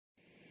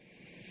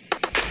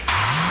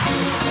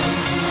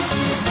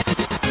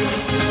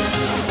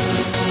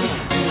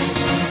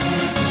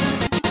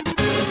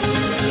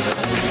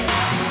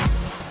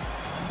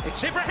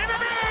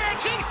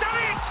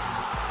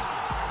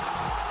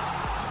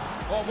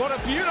what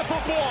a beautiful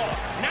ball.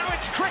 Now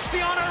it's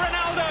Cristiano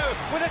Ronaldo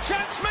with a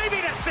chance maybe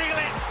to seal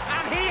it,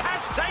 and he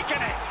has taken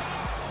it.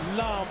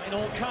 Lahm in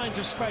all kinds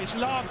of space.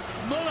 Lahm,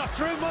 Muller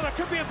through Muller,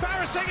 could be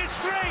embarrassing. It's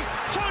three.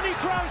 Tony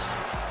Kroos.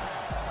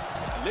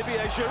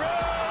 Olivier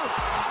Giroud.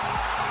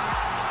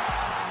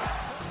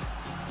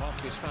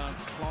 Marcus found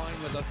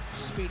Klein with a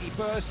speedy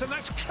burst, and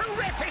that's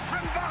terrific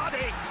from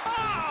Vardy.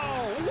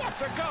 Oh, what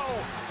a goal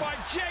by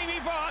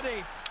Jamie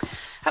Vardy.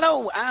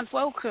 Hello and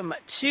welcome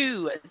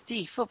to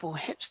the Football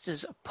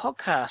Hipsters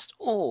podcast,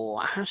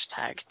 or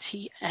hashtag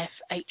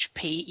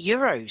TFHP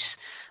Euros.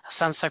 That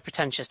sounds so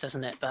pretentious,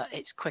 doesn't it? But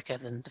it's quicker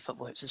than the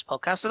Football Hipsters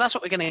podcast, so that's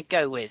what we're going to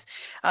go with.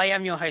 I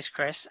am your host,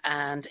 Kris,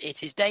 and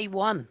it is day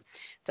one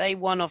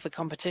of the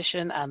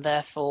competition, and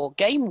therefore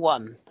game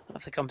one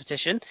of the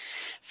competition,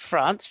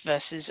 France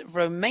versus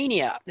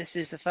Romania. This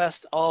is the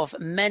first of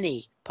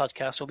many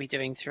podcasts we'll be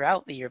doing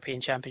throughout the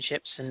European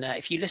Championships, and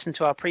if you listen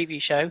to our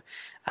preview show,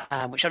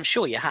 which I'm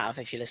sure you have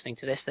if you're listening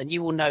to this, then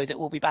you will know that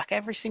we'll be back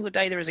every single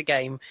day there is a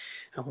game,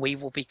 and we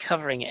will be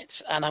covering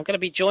it. And I'm going to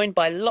be joined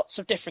by lots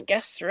of different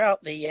guests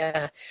throughout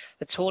the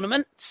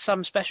tournament,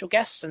 some special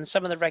guests and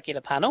some of the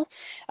regular panel.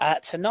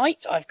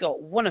 Tonight I've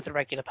got one of the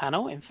regular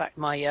panel, in fact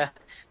my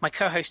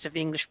co-host of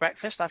the English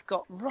Breakfast. I've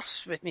got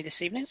Ross with me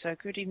this evening, so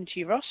good evening to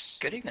you, Ross.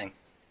 Good evening.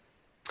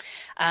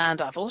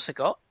 And I've also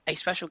got a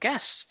special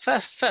guest.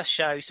 First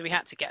show, so we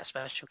had to get a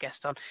special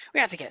guest on. We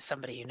had to get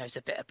somebody who knows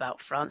a bit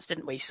about France,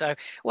 didn't we? So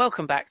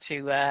welcome back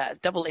to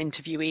double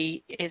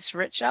interviewee. It's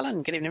Rich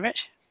Allen. Good evening,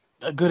 Rich.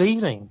 Good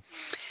evening.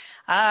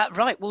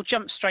 Right, we'll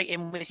jump straight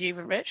in with you,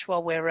 Rich,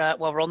 while we're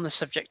on the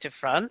subject of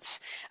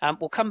France.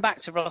 We'll come back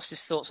to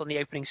Ross's thoughts on the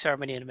opening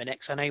ceremony in a minute,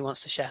 because I know he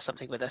wants to share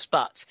something with us.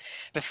 But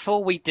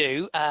before we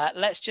do,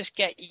 let's just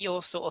get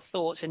your sort of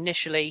thoughts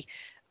initially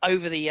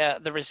over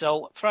the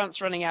result. France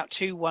running out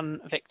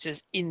 2-1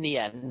 victors in the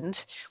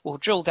end. We'll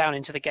drill down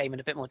into the game in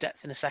a bit more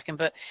depth in a second.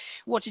 But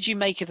what did you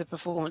make of the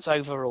performance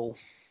overall?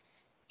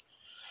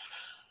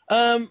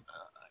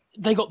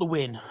 They got the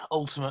win,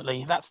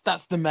 ultimately.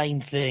 That's the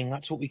main thing.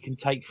 That's what we can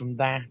take from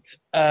that.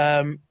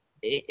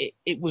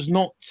 It was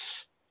not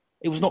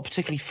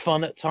particularly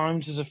fun at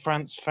times as a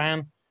France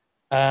fan.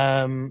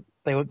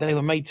 They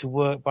were made to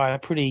work by a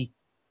pretty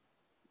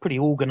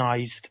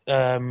organised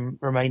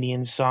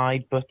Romanian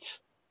side, but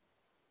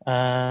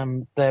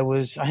there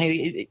was,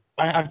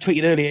 I've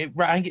tweeted earlier,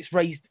 I think it's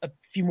raised a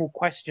few more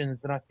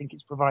questions than I think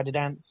it's provided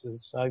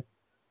answers. So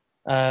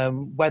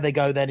where they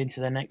go then into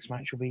their next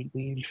match will be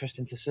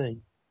interesting to see.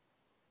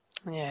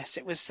 Yes,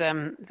 it was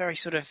very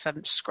sort of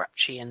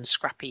scratchy and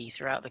scrappy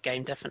throughout the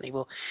game. Definitely,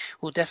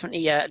 we'll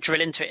definitely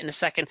drill into it in a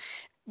second.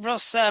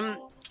 Ross,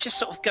 just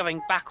sort of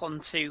going back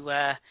onto,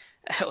 or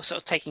sort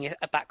of taking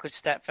a backward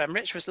step.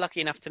 Rich was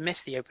lucky enough to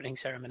miss the opening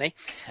ceremony.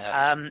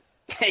 Yeah.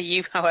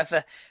 You,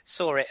 however,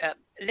 saw it. A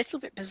little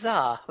bit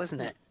bizarre,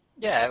 wasn't it?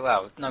 Yeah,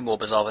 well, no more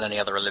bizarre than any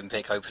other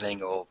Olympic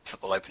opening or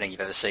football opening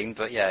you've ever seen.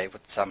 But yeah, it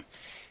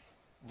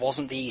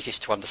wasn't the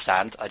easiest to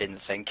understand, I didn't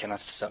think, and I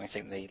certainly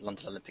think the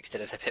London Olympics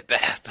did it a bit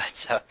better.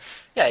 But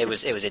yeah, it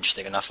was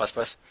interesting enough, I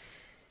suppose.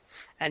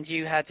 And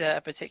you had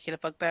a particular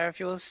bugbear of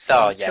yours?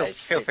 Oh yeah,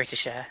 feel free to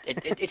share.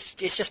 It's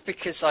just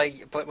because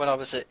when I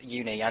was at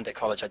uni and at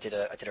college, I did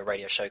a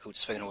radio show called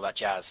Swing and All That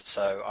Jazz.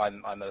 So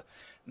I'm a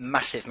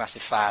massive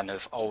fan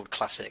of old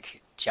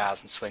classic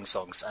jazz and swing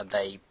songs, and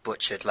they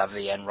butchered La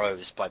Vie en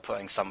Rose by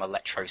putting some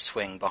electro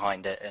swing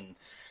behind it. And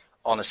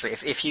honestly,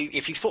 if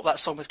you thought that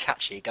song was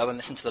catchy, go and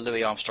listen to the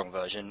Louis Armstrong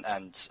version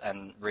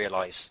and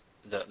realise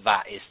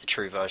that is the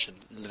true version.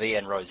 La Vie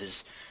en Rose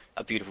is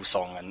a beautiful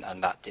song,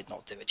 and that did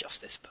not do it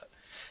justice. But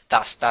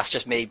that's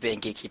just me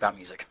being geeky about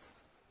music.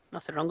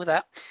 Nothing wrong with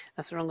that.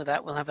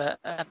 We'll have a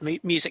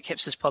Music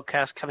Hipsters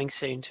podcast coming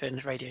soon to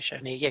a radio show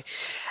near you.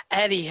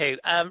 Anywho,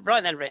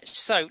 right then, Rich.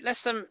 So let's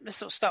sort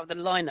of start with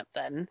the lineup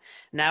then.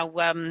 Now,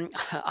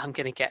 I'm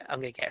gonna get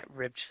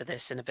ribbed for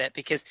this in a bit,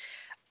 because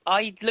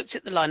I looked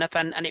at the lineup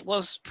and it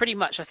was pretty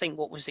much, I think,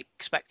 what was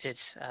expected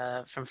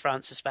from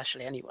France,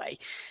 especially anyway.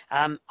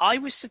 I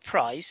was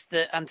surprised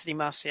that Anthony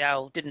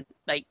Martial didn't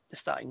make the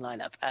starting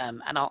lineup,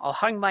 and I'll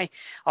hang my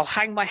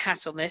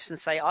hat on this and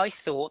say I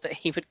thought that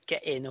he would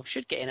get in, or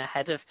should get in,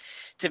 ahead of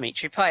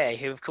Dimitri Payet,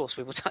 who of course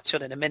we will touch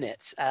on in a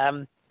minute.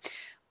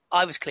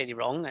 I was clearly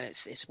wrong, and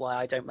it's why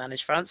I don't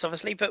manage France,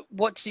 obviously. But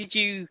what did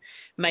you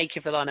make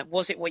of the lineup?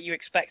 Was it what you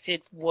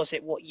expected? Was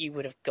it what you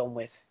would have gone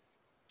with?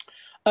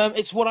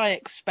 It's what I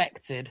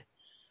expected.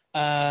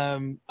 I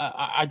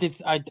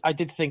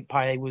did think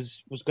Payet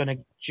was going to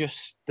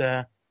just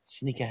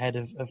sneak ahead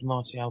of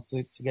Martial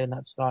to get in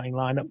that starting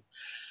lineup.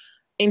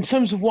 In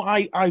terms of what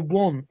I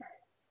want,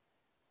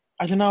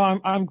 I don't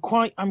know. I'm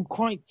quite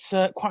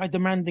a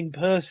demanding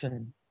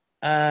person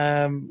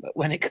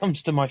when it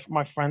comes to my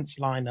France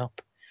lineup.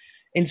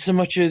 In so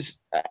much as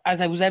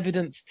I was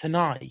evidenced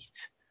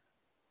tonight,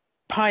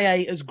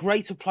 Payet, as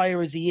great a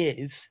player as he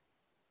is,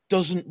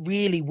 doesn't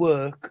really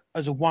work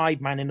as a wide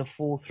man in a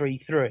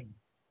 4-3-3.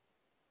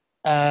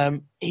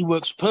 He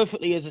works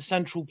perfectly as a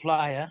central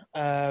player,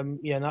 in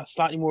that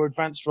slightly more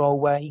advanced role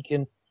where he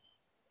can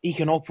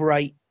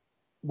operate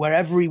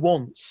wherever he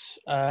wants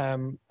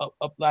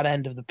up that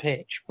end of the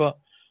pitch. But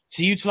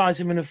to utilise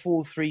him in a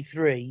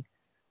 4-3-3,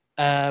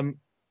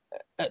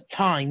 at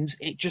times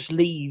it just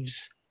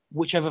leaves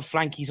whichever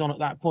flank he's on at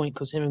that point,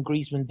 because him and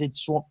Griezmann did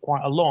swap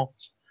quite a lot.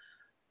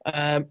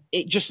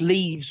 It just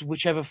leaves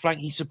whichever flank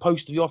he's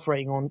supposed to be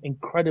operating on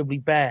incredibly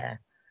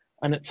bare.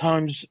 And at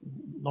times,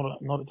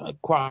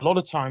 quite a lot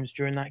of times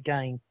during that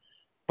game,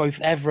 both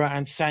Evra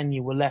and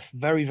Sanya were left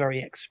very,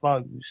 very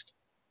exposed.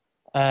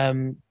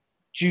 Primarily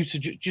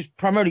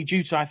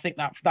due to, I think,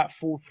 that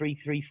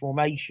 4-3-3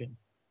 formation,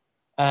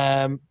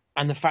 and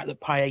the fact that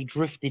Payet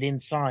drifted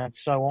inside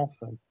so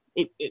often.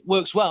 It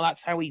works well.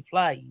 That's how he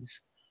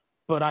plays.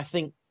 But I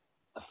think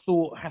a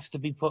thought has to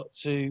be put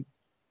to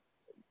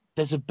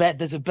there's a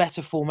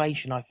better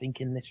formation, I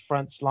think, in this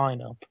France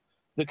lineup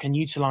that can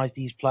utilise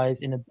these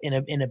players in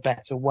a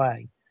better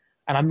way.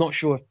 And I'm not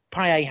sure if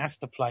Payet has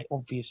to play.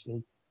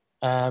 Obviously,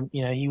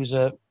 he was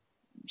a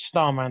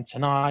star man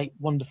tonight.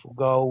 Wonderful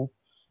goal.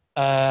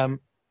 But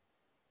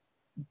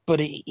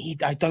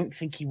I don't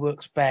think he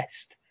works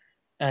best,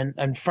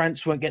 and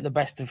France won't get the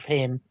best of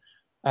him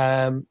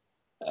in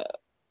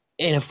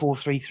a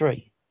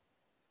 4-3-3.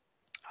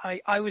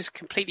 I was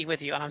completely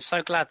with you, and I'm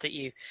so glad that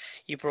you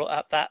brought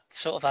up that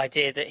sort of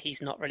idea that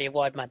he's not really a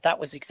wide man. That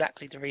was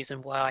exactly the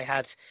reason why I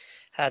had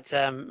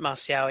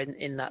Martial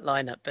in that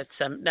lineup. But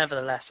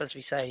nevertheless, as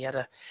we say, he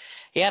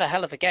had a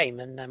hell of a game,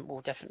 and we'll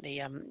definitely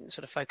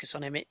sort of focus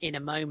on him in a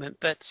moment.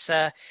 But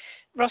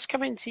Ross,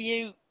 coming to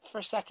you for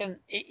a second,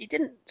 it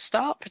didn't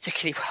start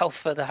particularly well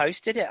for the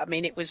host, did it? I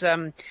mean, it was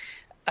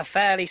a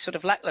fairly sort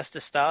of lackluster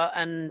start,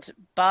 and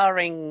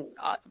barring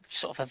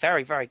sort of a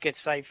very, very good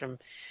save from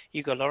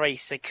Hugo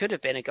Lloris, it could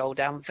have been a goal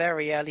down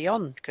very early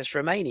on, because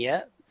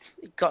Romania,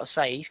 you've got to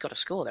say, he's got a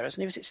score there,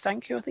 hasn't he? Was it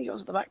Stanku? I think it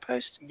was at the back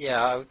post.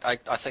 Yeah, I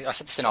think I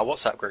said this in our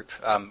WhatsApp group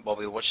while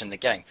we were watching the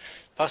game.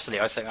 Personally,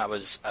 I think that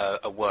was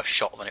a worse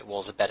shot than it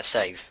was a better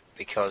save,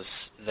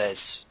 because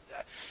there's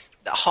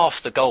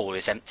half the goal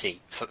is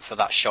empty for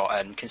that shot,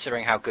 and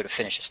considering how good a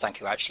finisher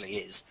Stanku actually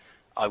is,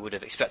 I would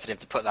have expected him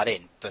to put that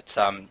in, but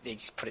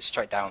he's put it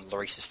straight down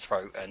Lloris's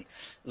throat, and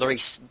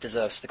Lloris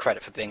deserves the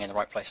credit for being in the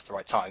right place at the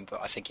right time, but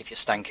I think if you're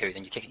Stanku,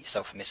 then you're kicking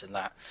yourself for missing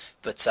that.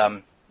 But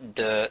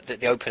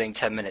the opening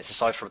 10 minutes,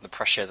 aside from the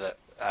pressure that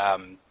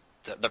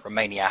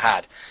Romania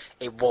had,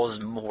 it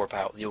was more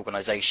about the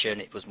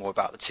organisation. It was more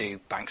about the two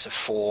banks of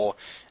four,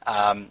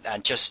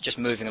 and just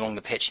moving along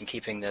the pitch and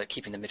keeping the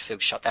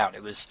midfield shut down.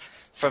 It was,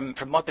 from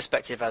my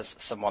perspective, as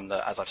someone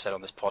that, as I've said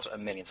on this pod a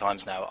million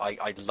times now,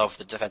 I love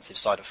the defensive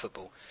side of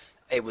football.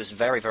 It was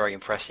very, very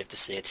impressive to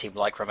see a team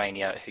like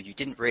Romania, who you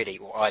didn't really,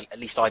 or at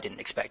least I didn't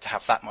expect to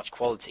have that much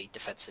quality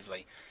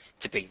defensively,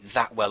 to be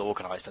that well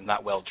organised and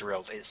that well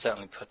drilled. It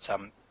certainly put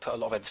a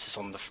lot of emphasis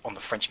on the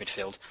French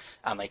midfield,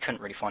 and they couldn't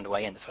really find a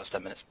way in the first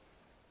 10 minutes.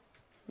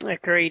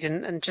 Agreed,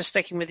 and just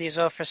sticking with you as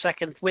well for a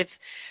second,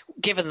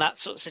 given that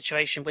sort of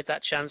situation with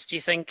that chance, do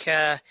you think,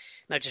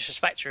 no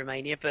disrespect to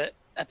Romania, but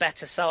a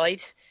better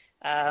side,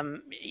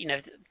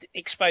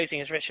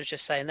 exposing, as Rich was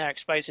just saying there,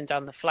 exposing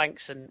down the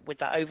flanks, and with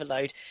that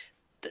overload,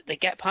 they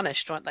get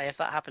punished, won't they, if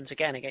that happens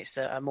again against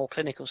a more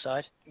clinical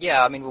side?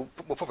 Yeah, I mean,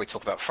 we'll probably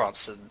talk about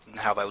France and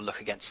how they'll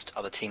look against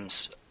other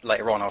teams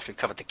later on after we've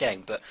covered the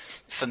game. But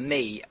for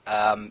me,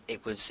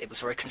 it was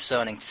very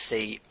concerning to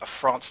see a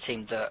France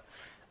team that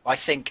I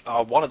think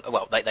are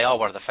they are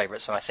one of the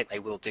favourites, and I think they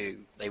will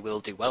do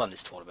well in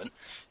this tournament.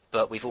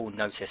 But we've all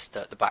noticed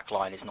that the back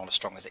line is not as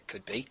strong as it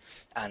could be,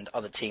 and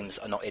other teams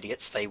are not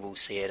idiots. They will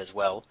see it as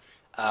well.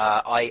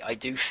 I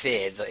do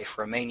fear that if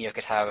Romania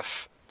could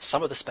have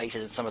some of the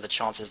spaces and some of the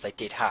chances they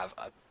did have,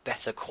 a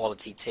better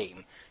quality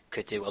team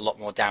could do a lot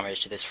more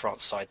damage to this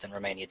France side than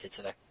Romania did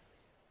today.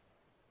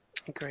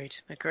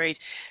 Agreed.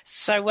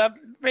 So,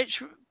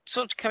 Rich,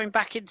 sort of coming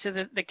back into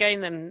the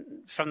game then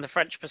from the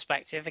French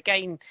perspective,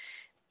 again,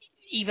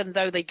 even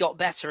though they got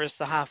better as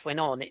the half went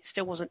on, it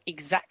still wasn't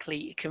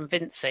exactly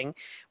convincing.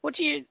 What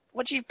do you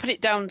put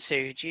it down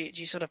to? Do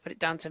you sort of put it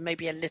down to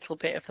maybe a little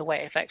bit of the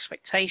weight of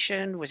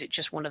expectation? Was it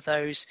just one of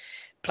those,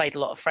 played a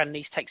lot of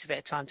friendlies, takes a bit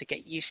of time to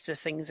get used to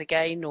things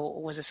again,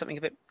 or was there something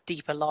a bit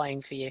deeper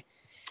lying for you?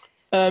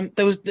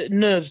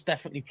 Nerves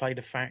definitely played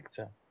a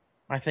factor.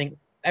 I think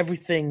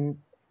everything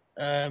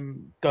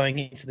going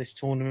into this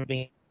tournament,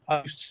 being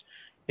hosts,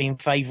 being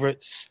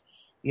favourites,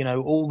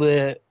 all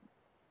the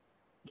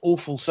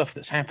awful stuff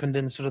that's happened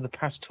in sort of the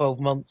past 12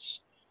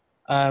 months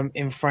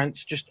in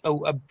France, just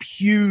a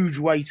huge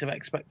weight of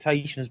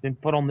expectation has been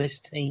put on this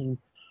team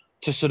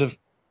to sort of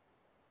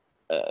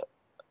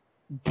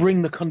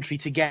bring the country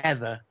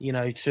together,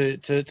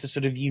 to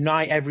sort of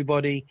unite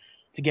everybody,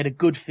 to get a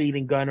good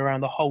feeling going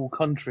around the whole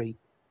country.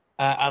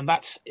 And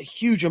that's a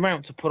huge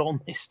amount to put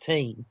on this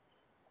team.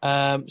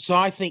 So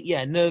I think,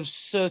 nerves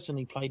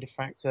certainly played a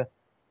factor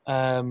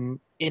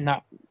in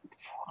that.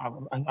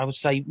 I would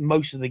say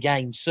most of the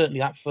game, certainly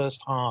that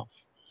first half.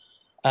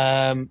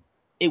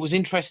 It was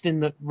interesting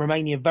that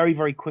Romania very,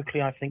 very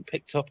quickly, I think,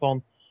 picked up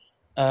on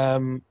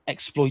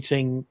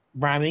exploiting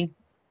Rami.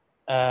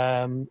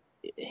 Him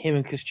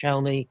and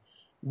Koscielny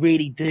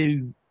really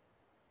do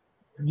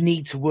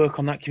need to work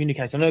on that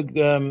communication. I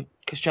know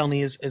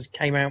Koscielny has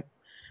came out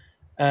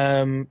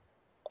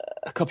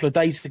a couple of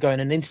days ago in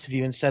an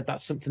interview and said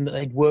that's something that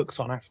they'd worked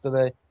on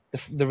after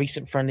the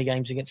recent friendly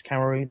games against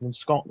Cameroon and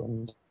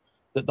Scotland,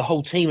 that the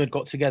whole team had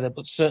got together,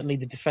 but certainly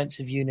the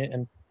defensive unit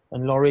and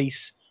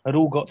Lloris had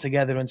all got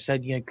together and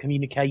said,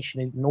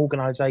 communication is an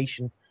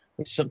organisation.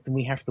 It's something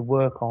we have to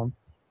work on.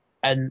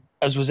 And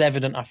as was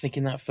evident, I think,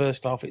 in that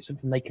first half, it's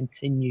something they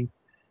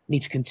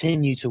need to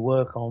continue to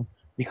work on,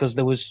 because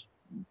there was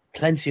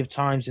plenty of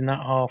times in that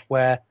half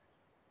where,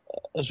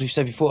 as we've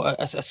said before,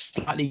 a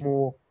slightly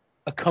more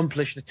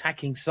accomplished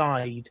attacking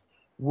side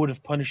would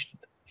have punished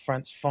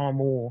France far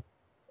more.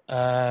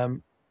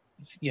 The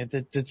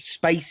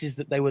spaces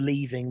that they were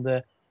leaving,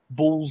 the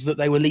balls that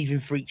they were leaving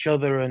for each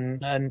other,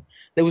 and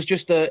there was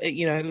just that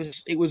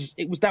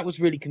was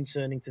really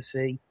concerning to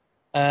see.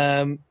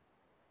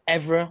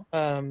 Evra,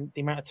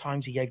 the amount of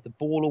times he gave the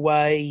ball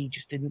away, he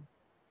just didn't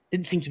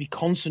seem to be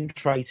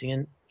concentrating.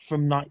 And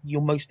from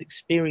your most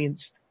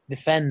experienced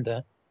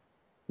defender,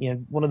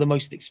 one of the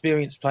most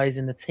experienced players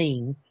in the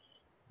team,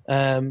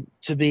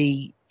 to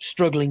be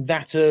struggling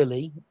that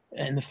early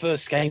in the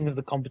first game of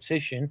the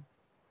competition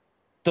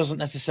doesn't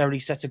necessarily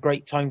set a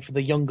great tone for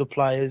the younger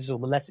players or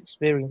the less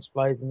experienced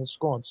players in the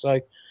squad. So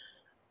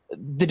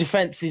the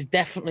defence is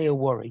definitely a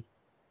worry.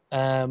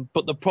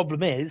 But the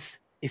problem is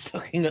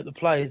looking at the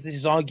players. This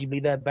is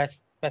arguably their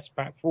best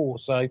back four.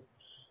 So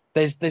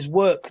there's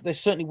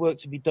certainly work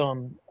to be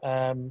done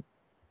on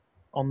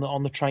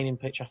the training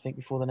pitch, I think,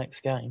 before the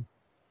next game.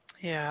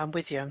 Yeah, I'm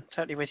with you. I'm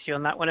totally with you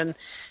on that one. And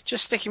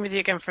just sticking with you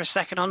again for a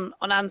second on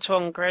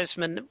Antoine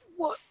Griezmann,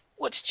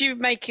 what did you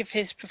make of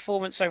his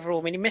performance overall?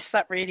 I mean, he missed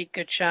that really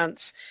good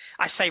chance.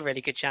 I say really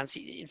good chance.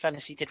 In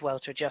fairness, he did well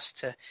to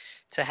adjust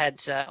to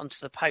head onto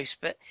the post,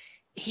 but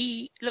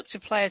he looked a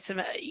player to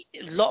me.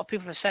 A lot of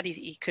people have said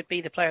he could be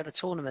the player of the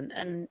tournament,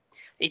 and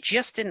it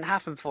just didn't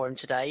happen for him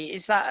today.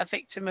 Is that a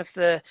victim of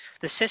the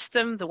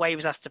system, the way he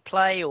was asked to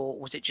play, or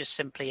was it just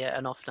simply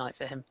an off night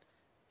for him?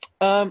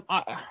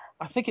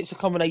 I think it's a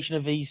combination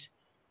of he's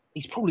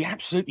probably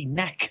absolutely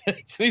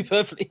knackered, to be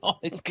perfectly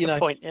honest. Good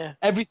point, yeah.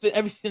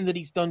 Everything that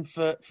he's done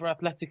for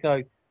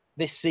Atletico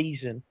this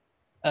season,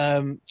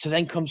 to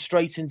then come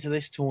straight into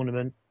this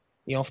tournament,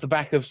 off the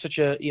back of such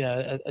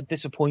a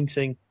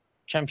disappointing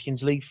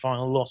Champions League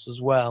final loss as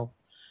well.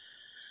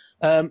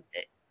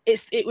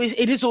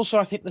 It is also,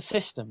 I think, the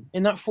system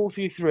in that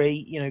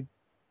 4-3-3.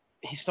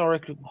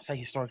 Historically,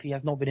 he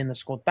has not been in the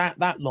squad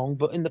that long,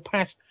 but in the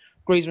past,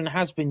 Griezmann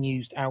has been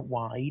used out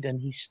wide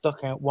and he's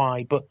stuck out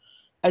wide. But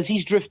as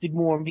he's drifted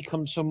more and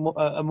become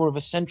more of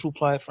a central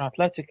player for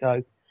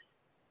Atletico,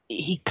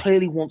 he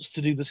clearly wants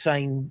to do the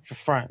same for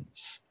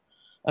France.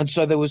 And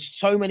so there was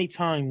so many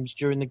times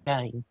during the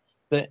game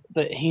that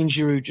he and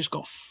Giroud just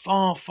got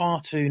far,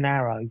 far too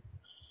narrow.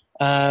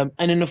 And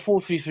in a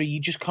 4-3-3,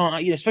 you just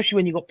can't, especially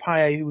when you've got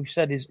Payet, who we've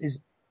said is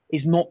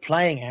not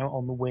playing out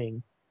on the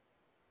wing.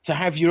 To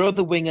have your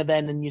other winger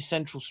then and your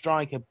central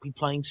striker be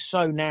playing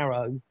so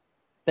narrow,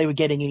 they were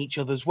getting in each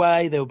other's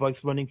way. They were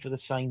both running for the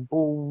same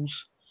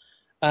balls.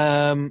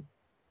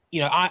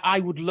 I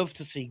would love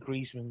to see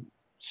Griezmann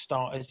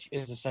start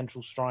as a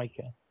central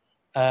striker.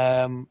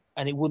 And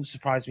it wouldn't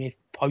surprise me if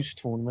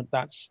post-tournament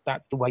that's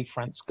the way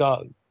France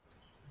go.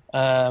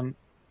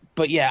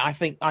 But yeah, I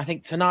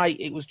think tonight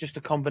it was just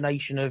a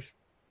combination of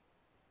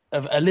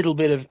a little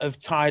bit of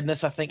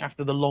tiredness, I think,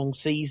 after the long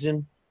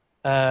season.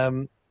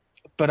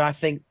 But I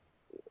think,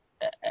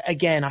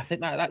 again,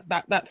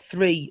 that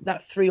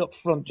three up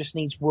front just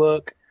needs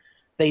work.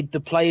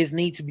 The players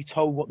need to be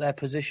told what their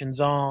positions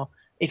are.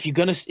 If you're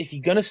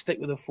gonna stick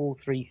with a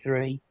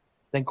 4-3-3,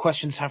 then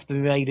questions have to be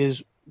made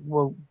as,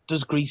 well,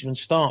 does Griezmann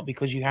start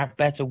because you have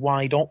better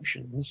wide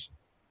options,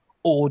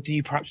 or do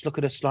you perhaps look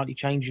at a slightly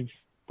changing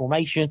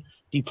formation?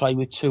 Do you play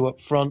with two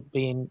up front,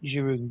 being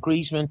Giroud and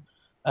Griezmann,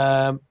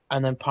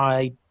 and then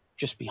Payet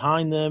just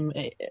behind them?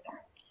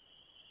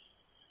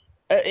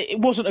 It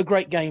wasn't a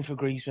great game for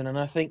Griezmann, and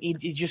I think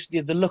he just,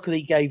 the look that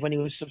he gave when he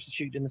was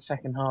substituted in the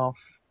second half,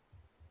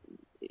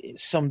 it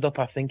summed up,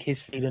 I think,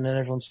 his feeling and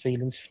everyone's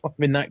feelings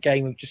in that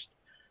game. It just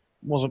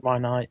wasn't my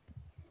night.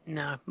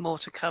 No, more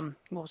to come,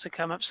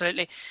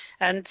 absolutely.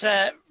 And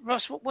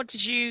Ross, what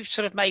did you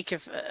sort of make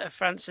of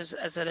France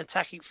as an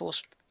attacking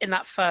force in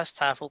that first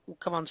half? We'll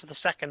come on to the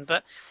second,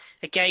 but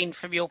again,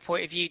 from your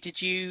point of view,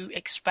 did you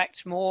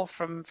expect more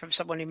from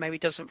someone who maybe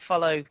doesn't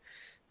follow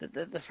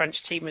the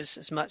French team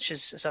as much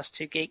as us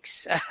two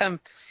geeks?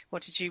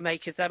 What did you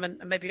make of them, and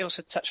maybe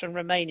also touch on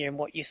Romania and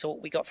what you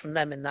thought we got from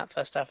them in that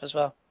first half as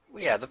well?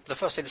 Well, yeah, the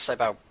first thing to say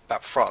about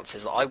France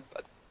is that I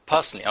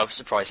was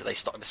surprised that they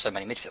started with so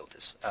many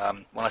midfielders.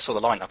 When I saw the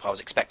lineup, I was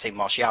expecting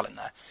Martial in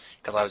there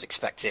because I was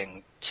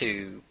expecting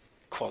two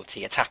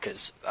quality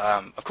attackers.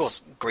 Of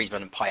course,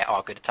 Griezmann and Payet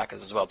are good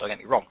attackers as well, don't get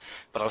me wrong,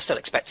 but I was still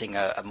expecting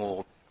a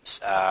more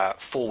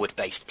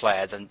forward-based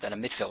player than a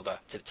midfielder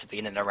to be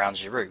in and around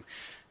Giroud.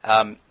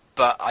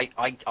 But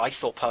I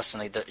thought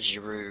personally that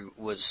Giroud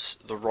was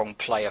the wrong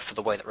player for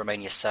the way that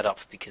Romania set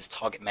up, because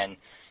target men,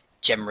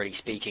 generally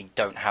speaking,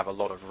 don't have a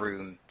lot of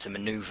room to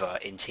manoeuvre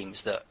in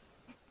teams that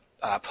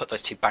put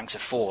those two banks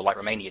of four like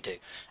Romania do,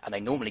 and they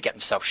normally get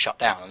themselves shut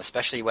down, and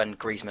especially when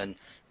Griezmann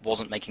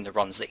wasn't making the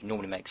runs that he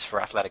normally makes for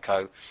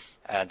Atletico,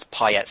 and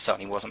Payet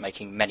certainly wasn't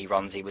making many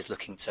runs. He was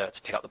looking to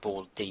pick up the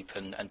ball deep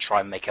and try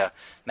and make a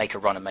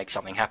run and make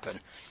something happen.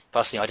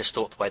 Personally, I just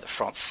thought the way that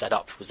France set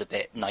up was a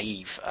bit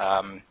naive.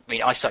 I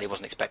mean, I certainly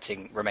wasn't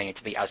expecting Romania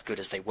to be as good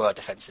as they were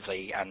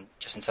defensively and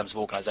just in terms of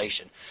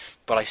organisation,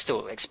 but I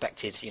still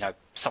expected,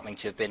 something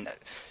to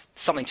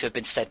have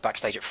been said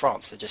backstage at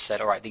France that just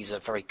said, all right, these are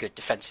very good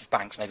defensive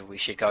banks. Maybe we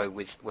should go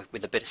with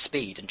a bit of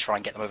speed and try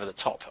and get them over the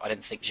top. I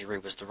didn't think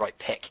Giroud was the right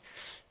pick,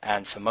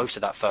 and for most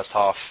of that first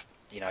half,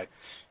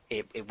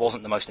 it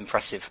wasn't the most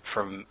impressive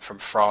from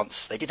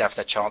France. They did have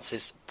their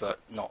chances, but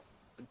not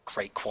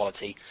great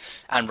quality.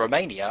 And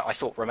Romania, I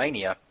thought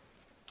Romania,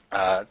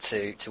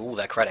 to all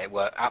their credit,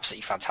 were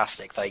absolutely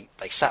fantastic. They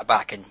sat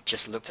back and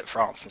just looked at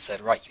France and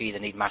said, right, you either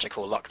need magic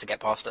or luck to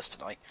get past us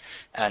tonight.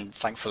 And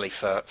thankfully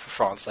for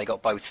France, they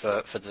got both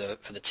for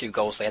the two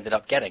goals they ended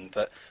up getting.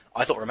 But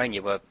I thought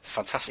Romania were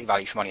fantastic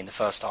value for money in the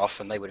first half,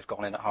 and they would have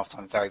gone in at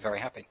half-time very, very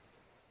happy.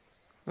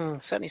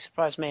 Certainly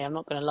surprised me. I'm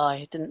not going to lie.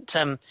 It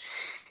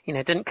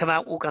didn't come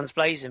out all guns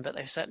blazing, but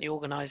they were certainly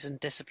organised and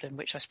disciplined,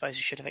 which I suppose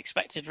you should have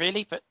expected,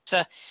 really. But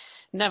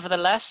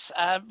nevertheless,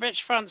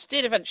 Rich, France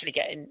did eventually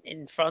get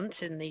in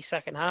front in the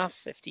second half,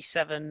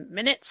 57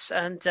 minutes,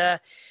 and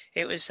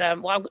it was,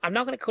 I'm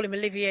not going to call him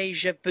Olivier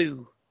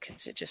Giroud,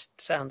 because it just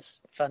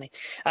sounds funny.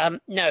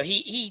 No,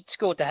 he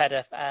scored the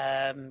header,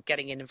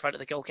 getting in front of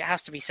the goal. It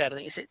has to be said. I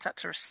think it's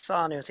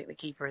Tatarasanu, I think the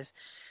keeper is,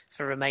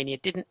 for Romania.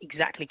 Didn't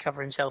exactly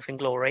cover himself in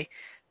glory,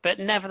 but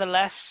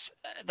nevertheless,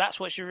 that's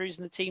what Giroud's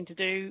in the team to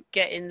do: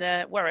 get in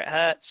there where it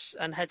hurts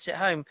and heads it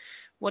home.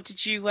 What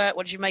did you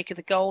make of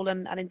the goal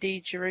and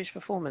indeed Giroud's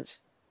performance?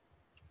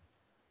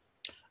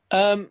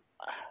 It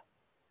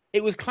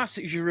was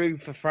classic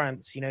Giroud for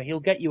France. He'll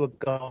get you a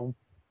goal.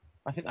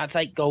 I think that's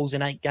 8 goals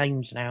in 8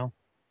 games now.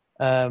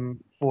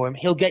 For him,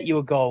 he'll get you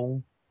a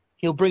goal.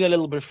 He'll bring a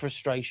little bit of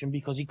frustration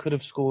because he could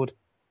have scored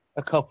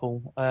a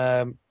couple.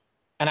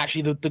 And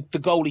actually, the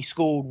goal he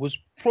scored was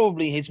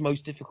probably his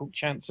most difficult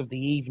chance of the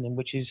evening,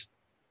 which is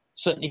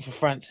certainly for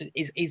France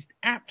is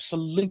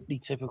absolutely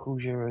typical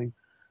Giroud.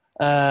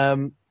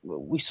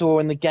 We saw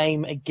in the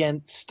game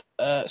against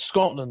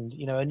Scotland,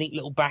 a neat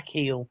little back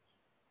heel,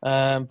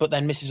 but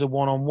then misses a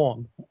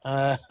one-on-one.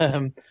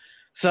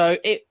 So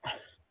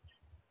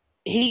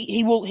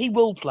he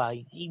will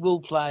play. He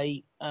will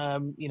play.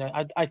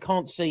 I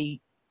can't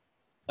see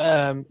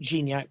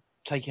Gignac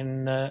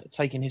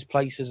taking his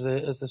place as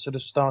the sort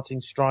of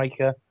starting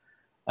striker.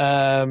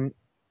 I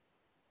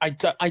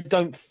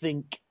don't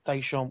think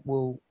Deschamps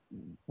will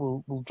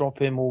drop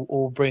him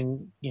or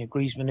bring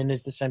Griezmann in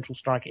as the central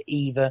striker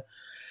either.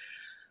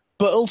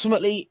 But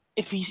ultimately,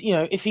 if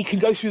he can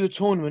go through the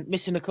tournament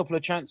missing a couple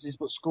of chances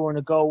but scoring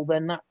a goal,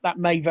 then that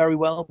may very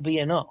well be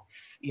enough.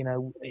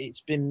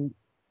 It's been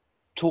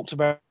talked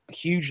about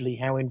hugely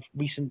how in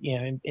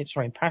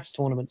past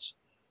tournaments,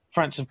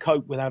 France have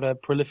coped without a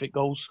prolific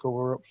goal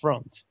scorer up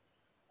front.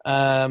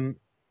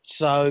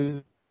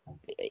 So,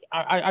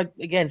 I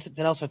again,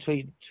 something else I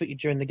tweeted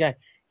during the game.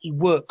 He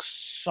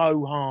works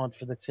so hard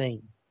for the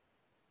team,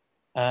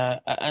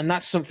 and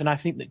that's something I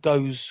think that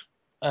goes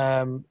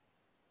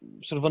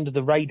sort of under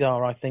the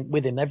radar. I think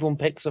with him, everyone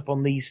picks up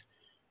on these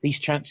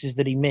chances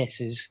that he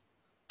misses,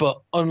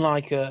 but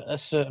unlike a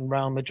certain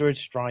Real Madrid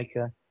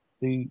striker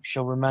who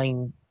shall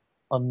remain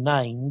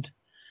unnamed.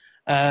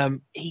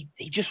 He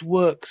just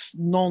works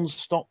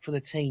non-stop for the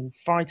team,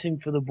 fighting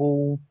for the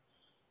ball,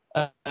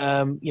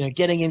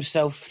 throwing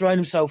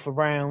himself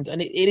around,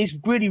 and it is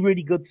really,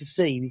 really good to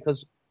see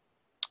because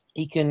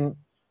he can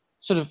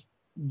sort of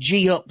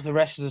G up the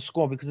rest of the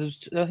squad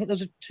because I think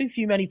there's too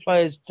few many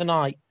players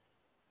tonight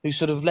who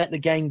sort of let the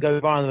game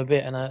go by them a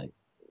bit, and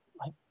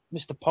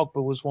Mr.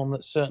 Pogba was one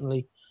that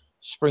certainly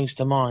springs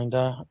to mind.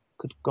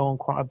 Could go on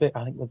quite a bit,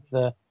 I think,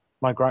 with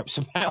my gripes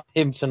about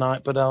him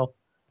tonight, but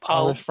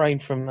I'll refrain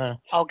from that.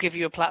 I'll give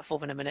you a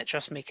platform in a minute,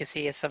 trust me, because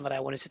he is somebody I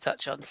wanted to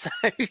touch on. So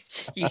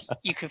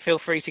you can feel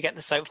free to get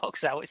the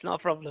soapbox out. It's not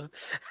a problem.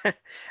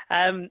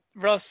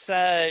 Ross,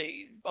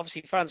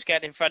 obviously France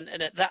getting in front,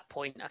 and at that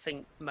point, I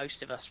think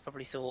most of us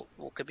probably thought,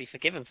 or could be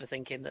forgiven for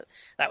thinking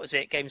that was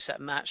it, game, set,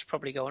 match,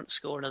 probably go on to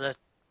score another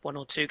 1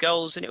 or 2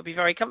 goals, and it would be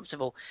very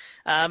comfortable.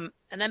 And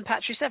then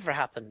Patrice Evra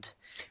happened.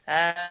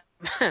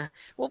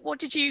 What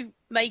did you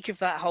make of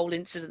that whole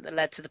incident that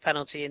led to the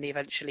penalty and the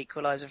eventual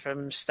equaliser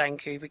from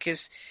Stanku?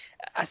 Because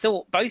I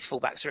thought both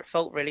fullbacks were at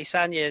fault, really.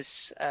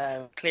 Sanya's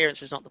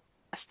clearance was not the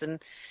best, and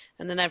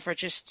then Evra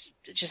just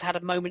had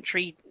a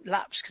momentary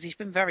lapse because he's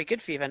been very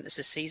good for Juventus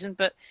this season.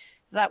 But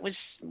that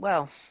was,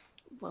 well,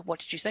 what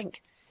did you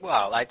think?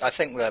 Well, I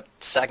think that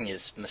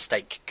Sagnier's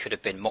mistake could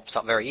have been mopped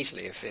up very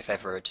easily if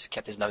Evra had just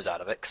kept his nose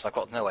out of it, because I've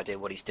got no idea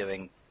what he's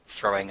doing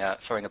throwing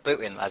a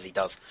boot in as he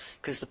does,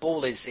 because the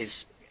ball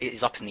is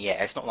up in the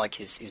air. It's not like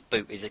his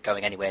boot is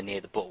going anywhere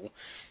near the ball.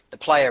 The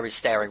player is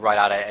staring right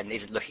at it and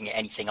isn't looking at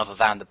anything other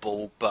than the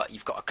ball, but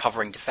you've got a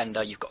covering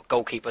defender, you've got a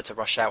goalkeeper to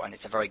rush out, and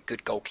it's a very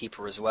good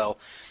goalkeeper as well.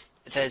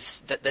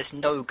 there's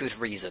no good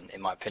reason,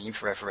 in my opinion,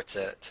 for Everett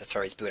to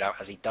throw his boot out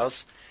as he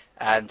does,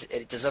 and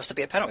it deserves to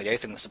be a penalty. The only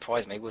thing that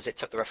surprised me was it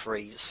took the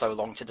referee so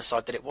long to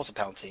decide that it was a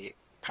penalty.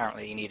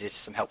 Apparently, he needed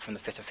some help from the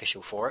fifth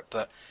official for it,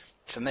 but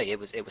for me, it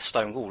was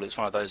stonewall. It was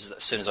one of those that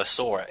as soon as I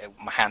saw it,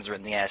 my hands were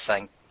in the air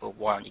saying, well,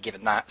 why aren't you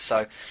giving that?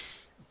 So,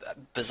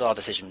 bizarre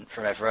decision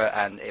from Everett,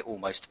 and it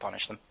almost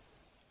punished them.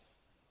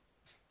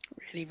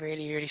 Really,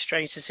 really, really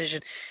strange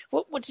decision.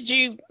 What did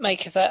you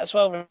make of that as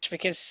well, Rich?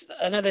 Because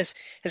I know there's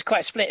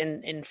quite a split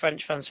in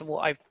French fans from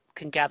what I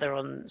can gather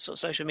on sort of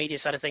social media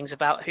side of things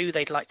about who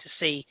they'd like to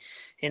see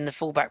in the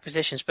fullback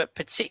positions, but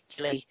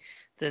particularly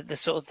the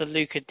sort of the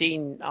Luca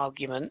Dean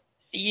argument.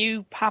 Are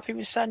you happy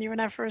with Sagna and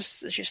Evra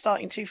as your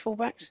starting two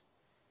fullbacks?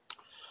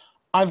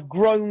 I've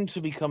grown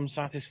to become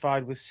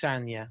satisfied with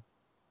Sagna,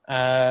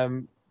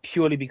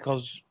 purely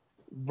because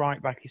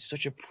right back is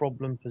such a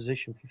problem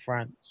position for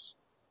France.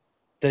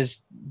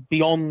 There's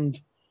beyond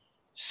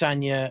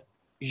Sagna,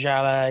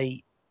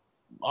 Jallet,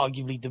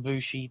 arguably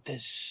Debuchy.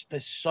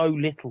 There's so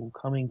little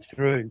coming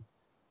through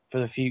for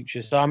the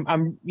future. So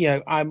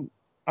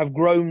I've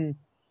grown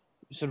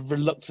sort of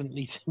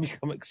reluctantly to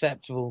become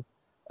acceptable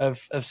of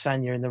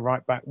Sagna in the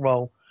right back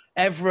role.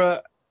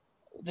 Evra,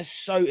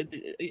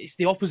 it's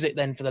the opposite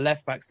then for the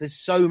left backs. There's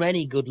so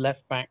many good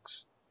left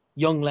backs,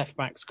 young left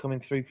backs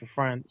coming through for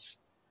France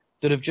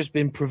that have just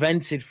been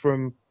prevented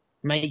from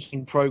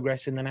making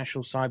progress in the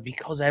national side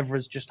because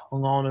Evra's just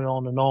hung on and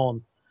on and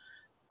on.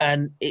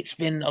 And it's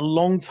been a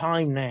long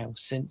time now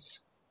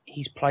since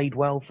he's played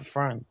well for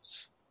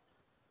France.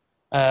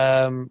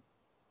 And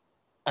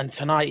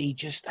tonight he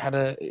just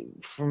had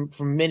from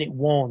minute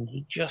one,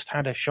 he just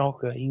had a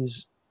shocker. He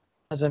was,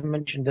 as I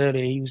mentioned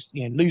earlier, he was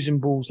losing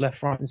balls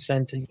left, right and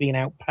centre. He's being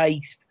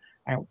outpaced,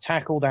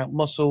 out-tackled,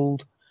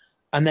 out-muscled.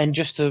 And then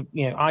just to,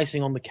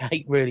 icing on the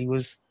cake really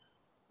was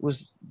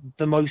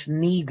the most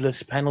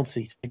needless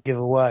penalty to give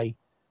away.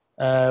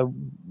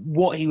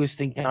 What he was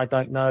thinking, I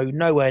don't know.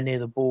 Nowhere near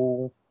the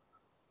ball.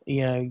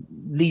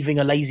 Leaving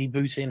a lazy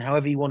boot in,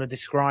 however you want to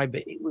describe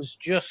it. It was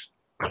just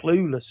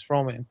clueless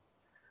from him.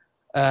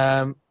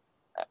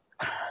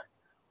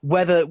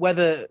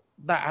 Whether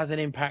that has an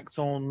impact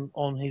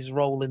on his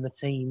role in the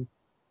team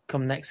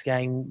come next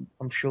game,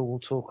 I'm sure we'll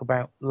talk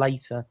about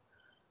later.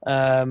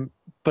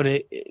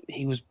 But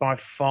he was by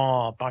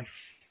far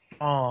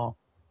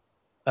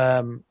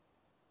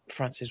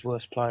France's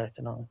worst player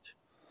tonight.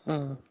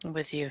 I'm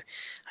with you.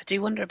 I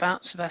do wonder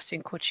about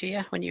Sebastian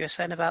Courchia when you were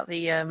saying about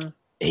the.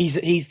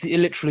 He's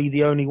literally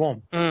the only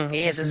one.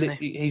 He is, isn't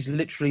he? He's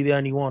literally the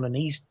only one, and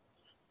he's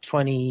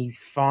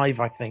 25,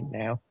 I think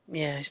now.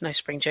 Yeah, he's no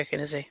spring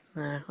chicken, is he?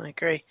 No, I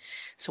agree.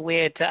 It's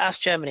weird to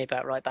ask Germany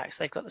about right backs.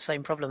 They've got the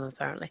same problem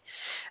apparently.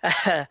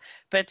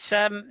 But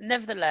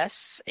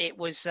nevertheless, it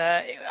was.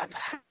 I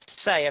have to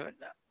say,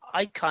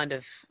 I kind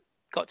of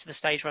got to the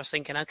stage where I was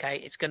thinking, okay,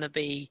 it's going to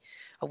be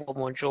a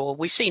 1-1 draw.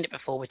 We've seen it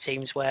before with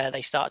teams where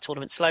they start a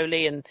tournament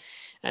slowly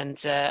and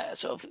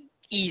sort of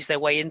ease their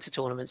way into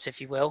tournaments, if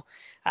you will.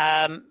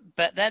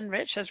 But then,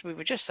 Rich, as we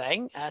were just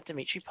saying,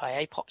 Dimitri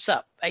Payet pops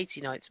up,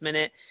 89th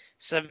minute.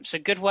 Some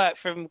good work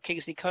from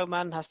Kingsley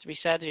Coman, has to be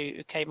said,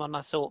 who came on, I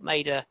thought,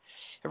 made a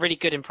really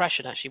good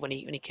impression, actually, when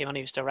he came on.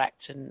 He was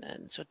direct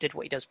and sort of did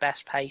what he does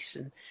best, pace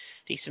and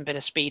decent bit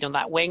of speed on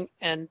that wing.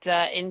 And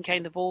in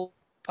came the ball.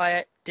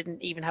 Payet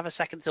didn't even have a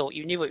second thought.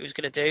 You knew what he was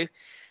going to do.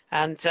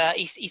 And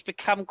he's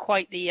become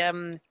quite the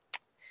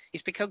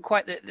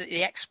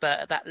expert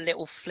at that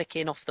little flick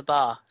in off the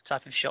bar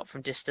type of shot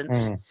from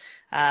distance.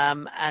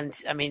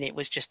 And I mean, it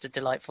was just a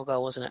delightful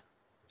goal, wasn't it?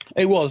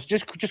 It was.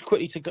 Just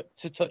quickly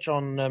to touch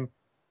on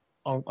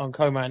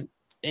Coman.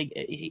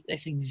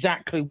 That's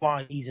exactly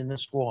why he's in the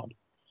squad.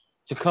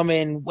 To come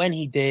in when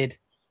he did,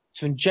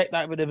 to inject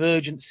that bit of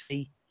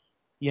urgency.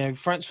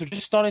 France were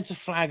just starting to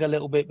flag a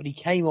little bit, but he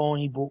came on,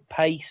 he brought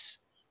pace,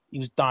 he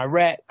was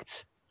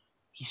direct,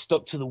 he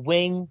stuck to the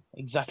wing,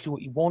 exactly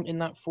what you want in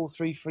that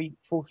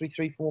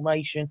 4-3-3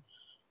 formation.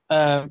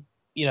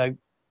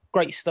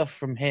 Great stuff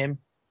from him,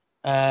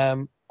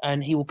 and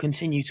he will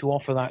continue to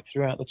offer that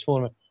throughout the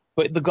tournament.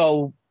 But the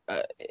goal,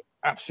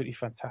 absolutely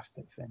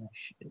fantastic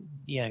finish.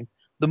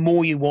 The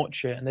more you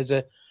watch it, and there's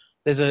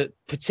a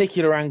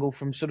particular angle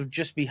from sort of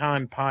just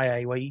behind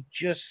Payet where you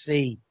just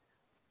see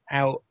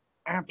how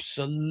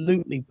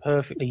absolutely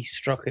perfectly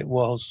struck it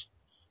was,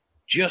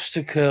 just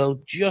to curl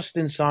just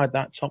inside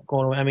that top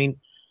corner. I mean,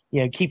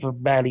 keeper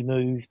barely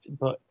moved,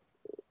 but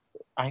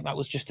I think that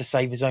was just to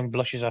save his own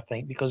blushes, I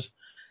think, because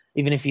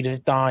even if he'd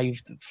have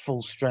dived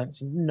full strength,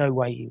 there's no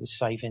way he was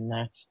saving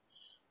that.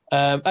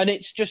 And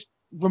it's just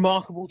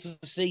remarkable to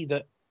see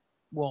that,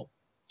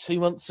 3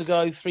 months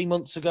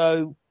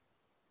ago,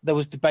 there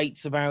was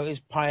debates about is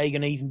Payet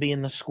going to even be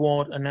in the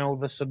squad, and now all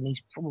of a sudden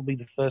he's probably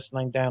the first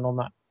name down on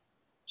that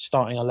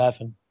starting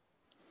 11.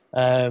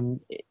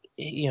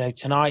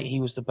 Tonight he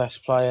was the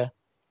best player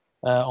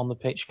on the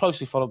pitch,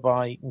 closely followed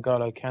by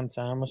N'Golo Kante,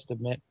 I must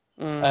admit.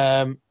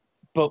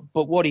 But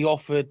what he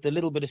offered, the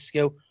little bit of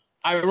skill,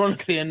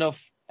 ironically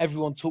enough,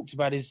 everyone talked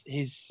about his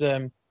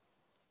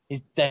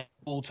dead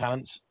ball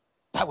talents.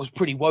 that was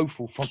pretty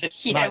woeful from him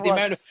Yeah,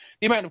 tonight.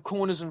 The amount of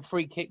corners and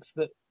free kicks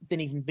that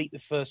didn't even beat the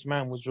first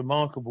man was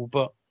remarkable.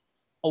 But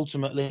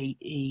ultimately,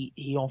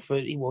 he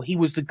offered. He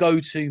was the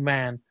go-to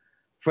man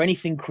for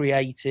anything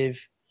creative.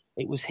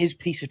 It was his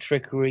piece of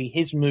trickery,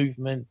 his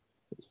movement,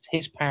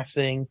 his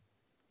passing,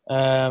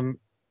 that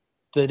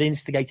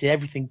instigated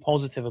everything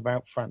positive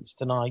about France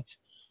tonight.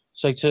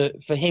 So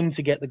for him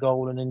to get the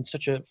goal and in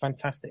such a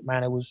fantastic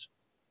manner was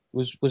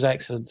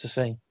excellent to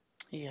see.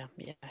 Yeah,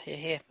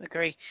 here,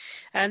 agree.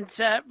 And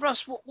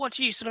Ross, what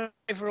do you sort of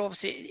overall?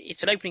 Obviously,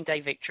 it's an opening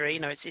day victory.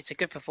 It's a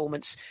good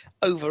performance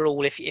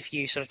overall. If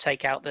you sort of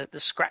take out the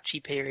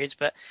scratchy periods,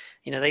 but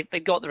they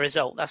got the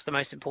result. That's the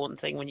most important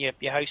thing when you're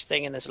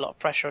hosting and there's a lot of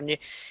pressure on you.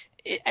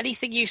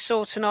 Anything you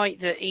saw tonight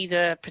that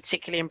either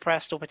particularly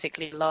impressed or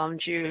particularly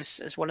alarmed you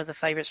as one of the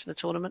favourites for the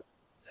tournament?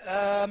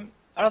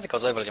 I don't think I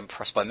was overly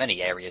impressed by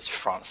many areas of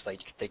France.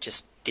 They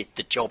just did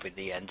the job in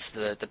the end.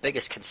 The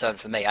biggest concern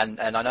for me, and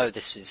I know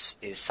this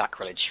is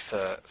sacrilege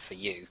for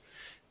you,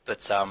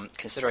 but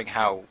considering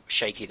how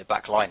shaky the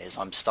back line is,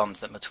 I'm stunned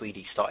that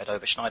Matuidi started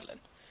over Schneiderlin.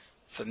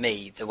 For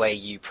me, the way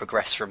you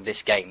progress from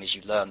this game is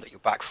you learn that your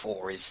back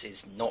four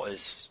is not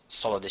as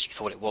solid as you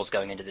thought it was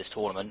going into this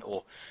tournament,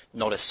 or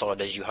not as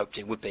solid as you hoped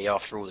it would be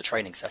after all the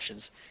training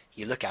sessions.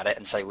 You look at it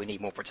and say, we need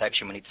more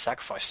protection, we need to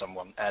sacrifice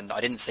someone. And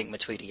I didn't think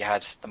Matuidi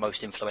had the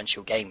most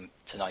influential game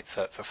tonight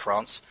for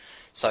France.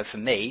 So for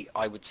me,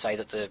 I would say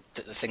that the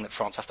thing that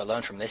France have to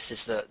learn from this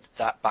is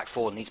that back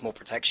four needs more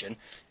protection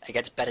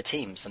against better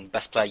teams. And the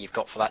best player you've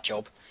got for that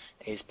job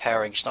is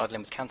pairing Schneiderlin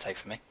with Kante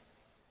for me.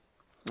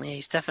 Yeah,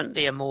 he's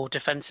definitely a more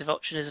defensive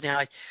option, isn't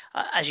he?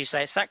 As you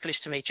say, it's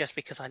sacrilege to me just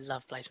because I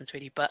love Blaise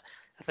Matuidi, but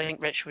I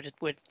think Rich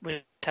would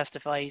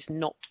testify he's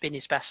not been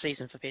his best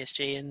season for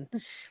PSG, and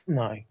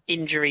no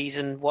injuries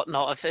and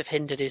whatnot have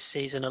hindered his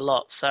season a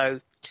lot.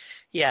 So,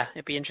 yeah,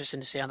 it'd be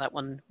interesting to see how that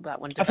one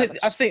develops.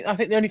 I think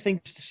the only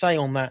thing to say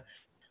on that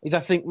is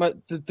I think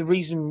one of the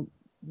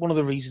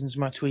reasons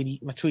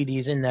Matuidi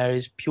is in there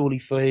is purely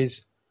for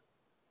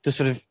the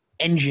sort of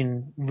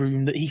engine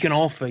room that he can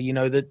offer.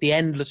 The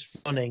endless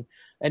running.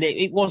 And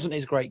it wasn't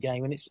his great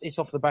game, and it's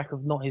off the back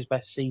of not his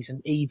best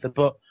season either.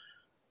 But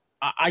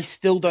I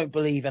still don't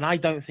believe, and I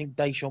don't think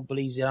Deschamps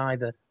believes it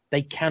either,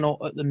 they cannot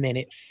at the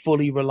minute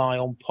fully rely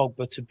on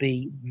Pogba to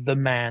be the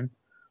man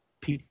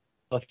people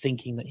are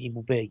thinking that he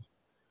will be.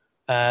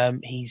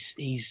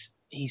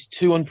 He's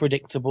too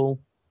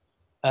unpredictable.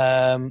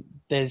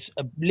 There's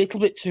a little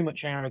bit too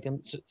much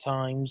arrogance at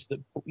times that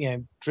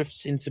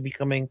drifts into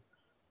becoming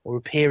or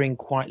appearing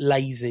quite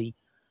lazy.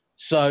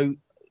 So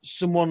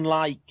someone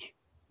like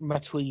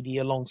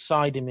Matuidi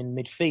alongside him in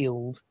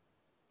midfield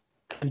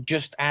can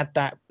just add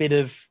that bit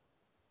of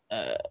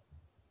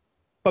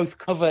both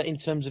cover in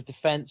terms of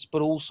defence,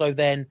 but also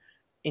then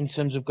in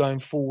terms of going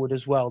forward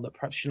as well, that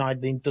perhaps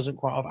Schneiderlin doesn't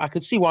quite have. I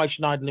could see why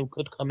Schneiderlin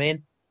could come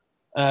in,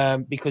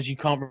 because you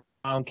can't rely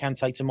on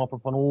Kante to mop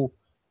up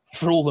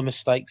for all the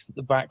mistakes that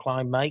the back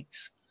line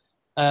makes.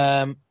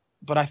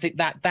 But I think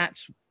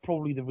that's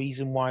probably the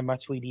reason why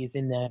Matuidi is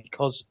in there,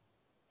 because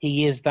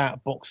he is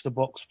that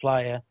box-to-box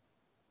player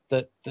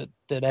that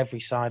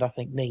every side I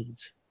think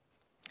needs.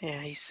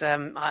 Yeah, he's.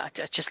 I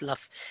just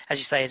love, as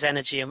you say, his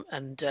energy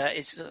and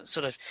his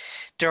sort of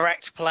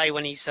direct play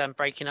when he's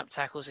breaking up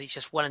tackles. He's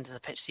just one end of the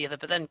pitch to the other.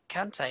 But then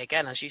Kante,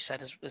 again, as you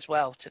said as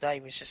well today,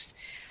 was just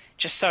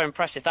so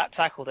impressive. That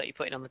tackle that he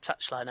put in on the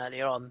touchline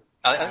earlier on.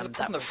 The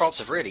problem that France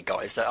have really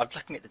got is that I'm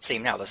looking at the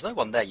team now. There's no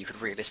one there you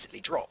could realistically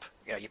drop.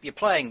 You're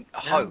playing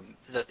at home.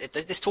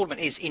 This tournament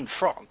is in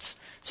France,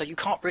 so you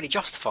can't really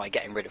justify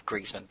getting rid of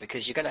Griezmann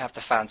because you're going to have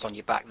the fans on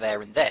your back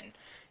there and then.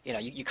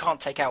 You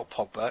can't take out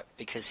Pogba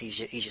because he's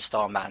your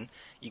star man.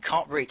 You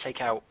can't really take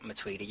out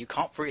Matuidi. You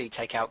can't really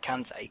take out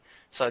Kante.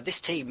 So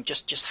this team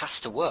just has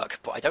to work,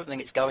 but I don't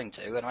think it's going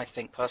to. And I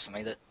think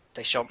personally that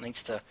Deschamps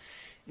needs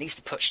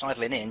to put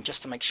Schneiderlin in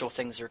just to make sure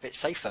things are a bit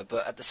safer.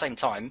 But at the same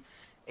time,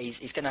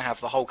 he's going to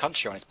have the whole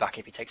country on his back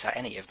if he takes out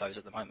any of those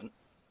at the moment.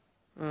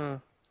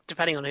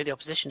 Depending on who the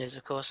opposition is,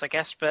 of course, I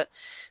guess. But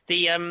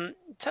the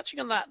touching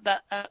on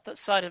that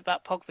side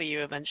about Pogba you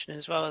were mentioning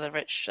as well, there,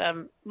 Rich.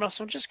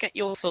 Ross, I'll just get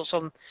your thoughts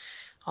on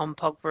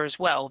Pogba as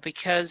well,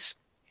 because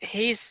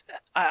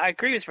I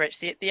agree with Rich.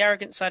 The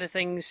arrogant side of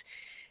things,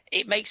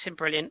 it makes him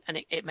brilliant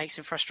and it makes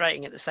him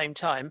frustrating at the same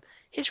time.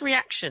 His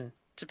reaction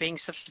to being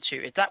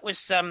substituted, that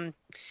was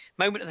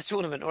moment of the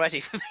tournament already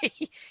for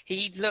me.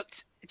 He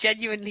looked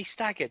genuinely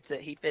staggered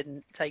that he'd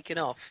been taken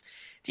off.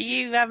 Do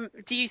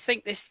you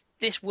think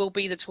this will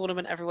be the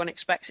tournament everyone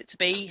expects it to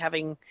be,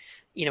 having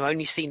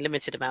only seen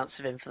limited amounts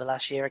of him for the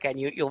last year? Again,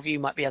 your view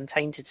might be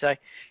untainted. So,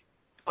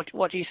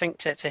 what do you think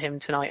to him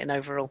tonight and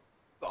overall?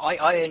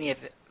 I only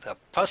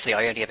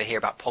ever hear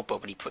about Pogba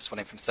when he puts one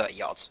in from 30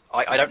 yards.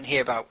 I don't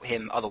hear about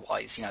him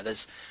otherwise.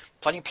 There's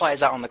plenty of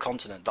players out on the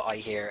continent that I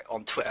hear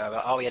on Twitter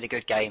about, oh, he had a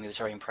good game, he was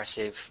very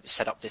impressive,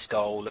 set up this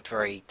goal, looked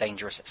very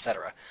dangerous,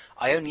 etc.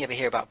 I only ever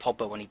hear about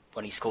Pogba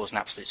when he scores an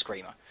absolute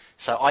screamer.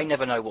 So I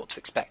never know what to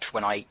expect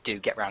when I do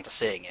get round to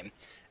seeing him.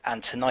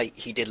 And tonight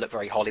he did look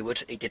very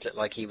Hollywood. He did look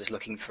like he was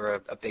looking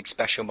for a big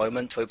special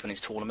moment to open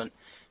his tournament.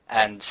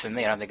 And for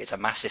me, I don't think it's a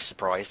massive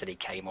surprise that he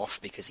came off,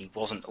 because he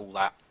wasn't all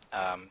that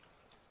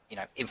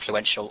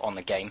influential on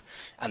the game,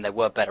 and there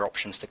were better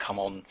options to come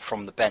on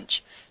from the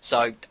bench.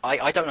 So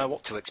I don't know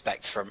what to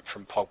expect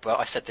from Pogba.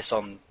 I said this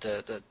on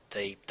the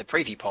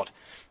preview pod,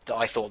 that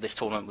I thought this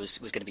tournament was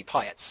going to be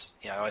Payet's.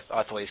 I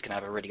thought he was going to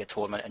have a really good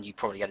tournament, and you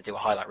probably got to do a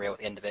highlight reel at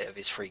the end of it of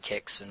his free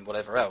kicks and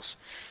whatever else.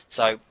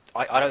 So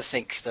I don't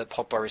think that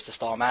Pogba is the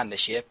star man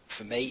this year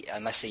for me,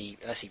 unless he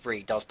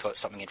really does put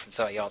something in from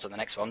 30 yards in the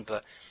next one.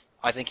 But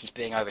I think he's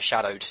being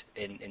overshadowed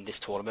in this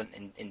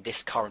tournament, in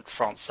this current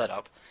France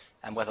setup.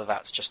 And whether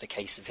that's just a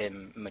case of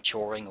him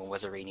maturing, or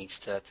whether he needs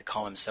to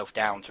calm himself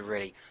down to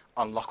really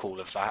unlock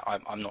all of that,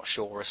 I'm not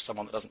sure, as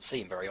someone that doesn't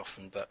see him very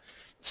often. But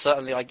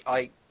certainly,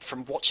 I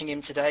from watching him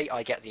today,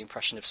 I get the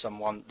impression of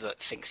someone that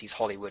thinks he's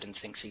Hollywood and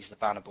thinks he's the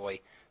banner boy,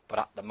 but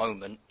at the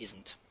moment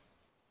isn't.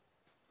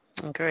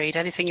 Agreed.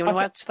 Anything you want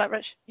to add to that,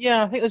 Rich?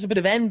 Yeah, I think there's a bit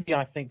of envy,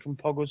 I think, from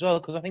Pogba as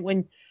well, because I think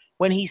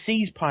when he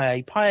sees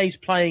Payet's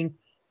playing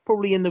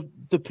probably in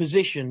the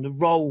position, the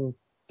role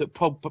that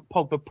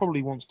Pogba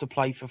probably wants to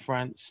play for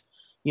France.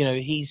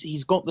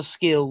 He's got the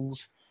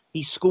skills,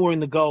 he's scoring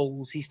the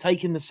goals, he's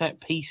taking the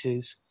set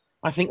pieces.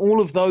 I think all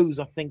of those,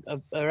 are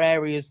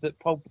areas that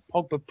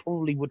Pogba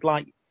probably would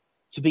like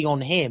to be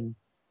on him.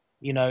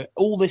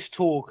 All this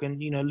talk, and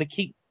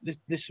L'Équipe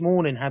this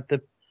morning had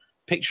the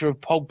picture of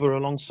Pogba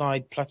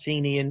alongside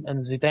Platini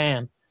and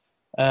Zidane.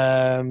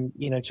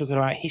 Talking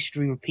about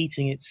history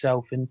repeating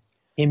itself, and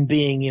him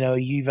being a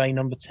Juve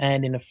number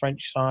 10 in a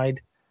French side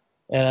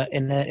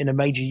in a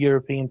major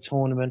European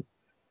tournament.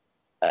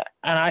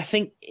 And I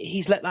think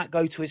he's let that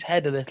go to his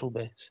head a little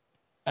bit.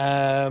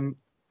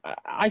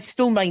 I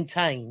still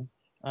maintain,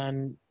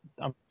 and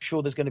I'm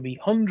sure there's going to be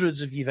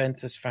hundreds of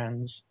Juventus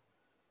fans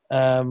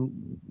will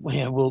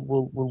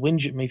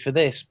whinge at me for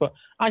this, but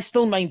I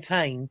still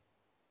maintain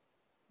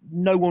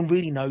no one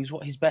really knows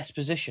what his best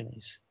position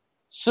is.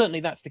 Certainly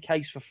that's the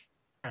case for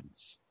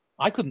France.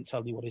 I couldn't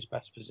tell you what his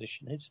best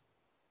position is.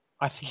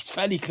 I think it's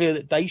fairly clear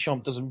that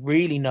Deschamps doesn't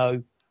really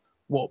know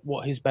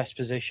what his best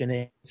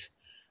position is.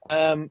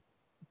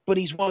 But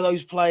he's one of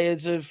those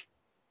players of,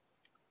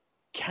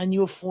 can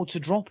you afford to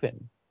drop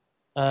him?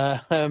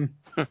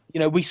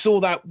 We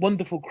saw that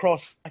wonderful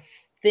cross. I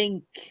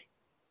think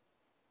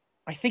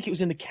it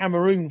was in the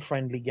Cameroon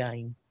friendly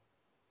game,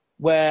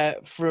 where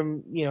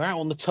from out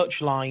on the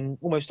touchline,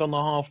 almost on the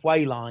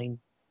halfway line,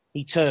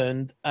 he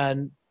turned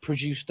and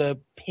produced a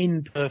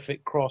pin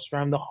perfect cross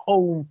around the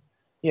whole,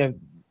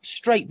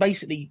 straight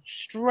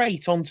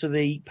onto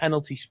the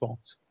penalty spot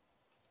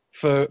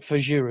for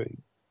Giroud.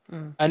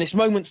 And it's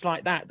moments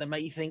like that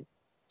make you think,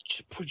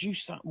 just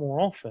produce that more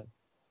often.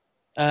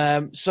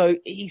 So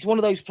he's one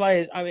of those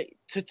players. I mean,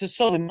 to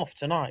sell him off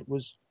tonight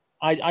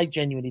I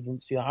genuinely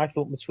didn't see that. I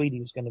thought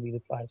Matuidi was going to be the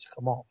player to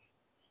come off.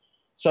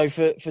 So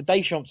for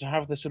Deschamps to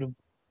have the sort of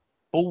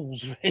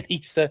balls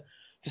really to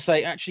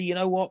say, actually, you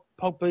know what,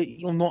 Pogba,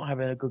 you're not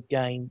having a good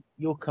game.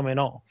 You're coming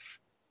off.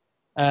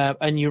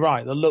 And you're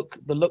right. The look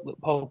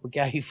that Pogba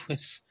gave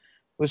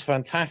was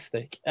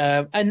fantastic.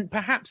 And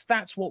perhaps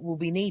that's what will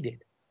be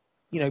needed.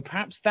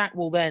 Perhaps that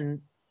will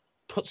then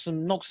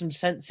knock some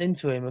sense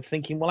into him of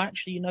thinking, well,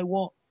 actually, you know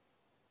what?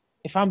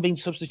 If I'm being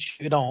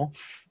substituted off,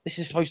 this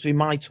is supposed to be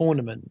my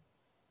tournament.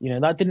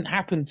 That didn't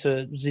happen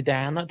to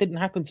Zidane. That didn't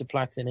happen to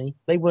Platini.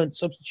 They weren't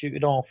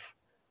substituted off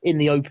in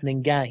the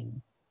opening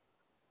game.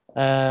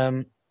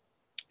 So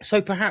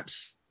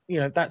perhaps,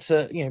 perhaps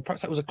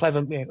that was a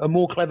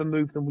more clever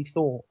move than we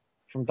thought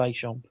from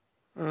Deschamps.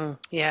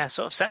 Yeah,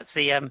 sort of sets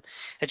the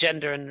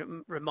agenda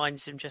and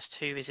reminds him just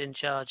who is in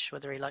charge,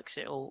 whether he likes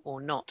it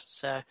or not.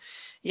 So,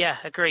 yeah,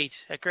 agreed.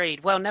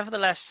 Well,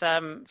 nevertheless,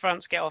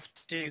 France get off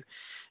to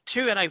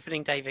an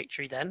opening day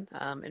victory then,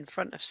 in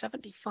front of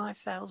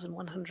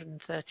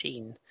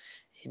 75,113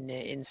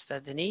 in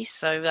Stade de Nice.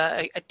 So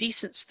a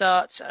decent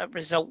start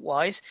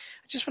result-wise.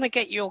 I just want to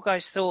get your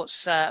guys'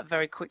 thoughts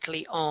very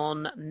quickly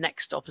on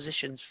next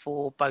oppositions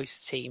for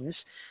both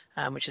teams,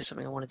 which is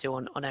something I want to do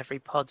on every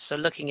pod. So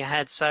looking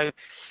ahead, so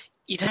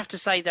you'd have to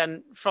say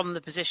then, from the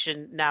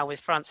position now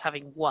with France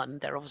having won,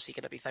 they're obviously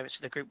going to be favourites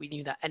for the group. We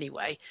knew that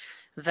anyway.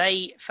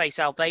 They face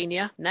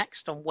Albania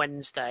next on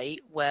Wednesday,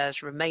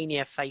 whereas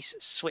Romania face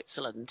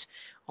Switzerland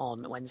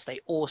on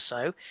Wednesday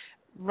also.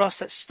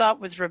 Ross, let's start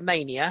with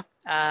Romania.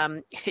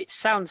 It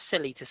sounds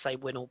silly to say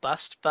win or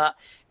bust, but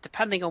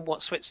depending on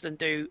what Switzerland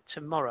do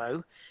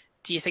tomorrow,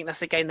 do you think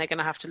that's a game they're going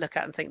to have to look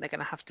at and think they're going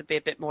to have to be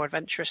a bit more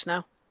adventurous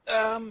now?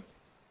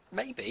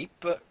 Maybe,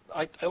 but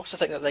I also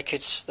think that they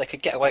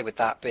could get away with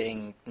that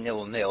being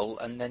 0-0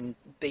 and then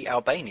beat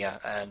Albania.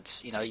 And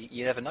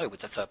you never know with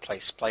the third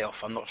place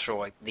playoff. I'm not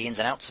sure the ins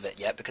and outs of it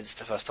yet because it's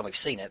the first time we've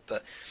seen it,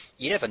 but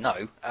you never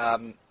know.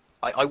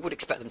 I would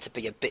expect them to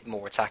be a bit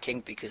more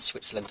attacking because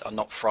Switzerland are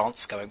not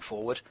France going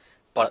forward,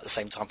 but at the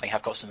same time they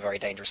have got some very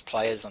dangerous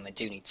players and they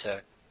do need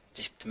to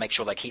make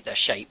sure they keep their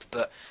shape.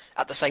 But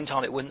at the same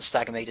time, it wouldn't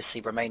stagger me to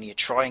see Romania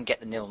try and get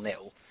the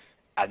 0-0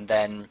 and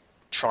then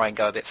try and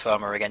go a bit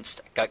firmer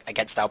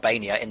against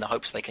Albania in the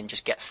hopes they can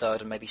just get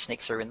third and maybe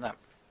sneak through in that.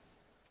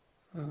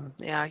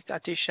 Yeah, I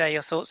do share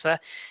your thoughts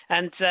there.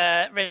 And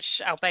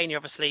Rich, Albania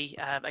obviously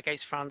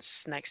against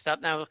France next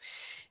up. Now,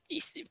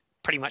 it's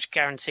pretty much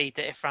guaranteed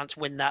that if France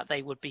win that,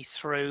 they would be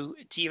through.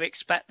 Do you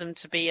expect them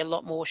to be a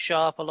lot more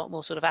sharp, a lot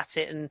more sort of at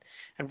it, and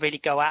really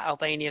go at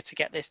Albania to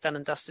get this done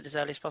and dusted as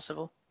early as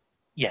possible?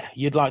 Yeah,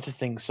 you'd like to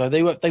think so.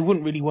 They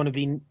wouldn't really want to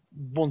be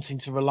wanting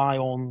to rely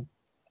on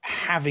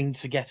having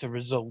to get a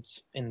result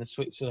in the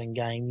Switzerland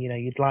game. You know,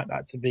 you'd like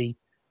that to be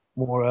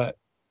more a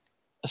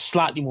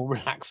slightly more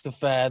relaxed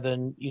affair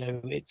than, you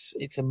know,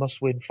 it's a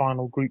must-win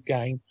final group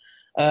game.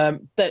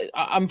 I'm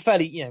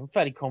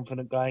fairly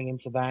confident going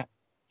into that.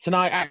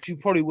 Tonight actually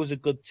probably was a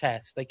good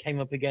test. They came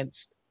up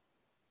against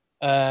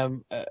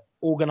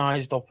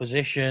organised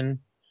opposition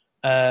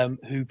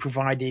who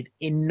provided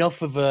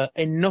enough of a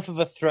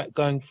threat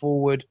going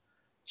forward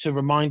to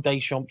remind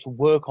Deschamps to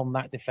work on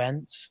that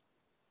defence,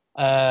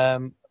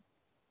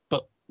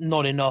 but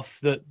not enough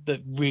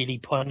that really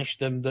punished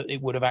them, that it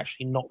would have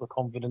actually knocked the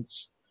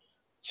confidence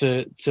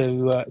to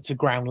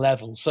ground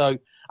level. So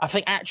I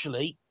think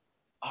actually,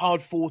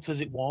 hard fought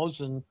as it was,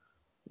 and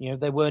you know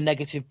there were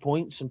negative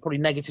points, and probably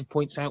negative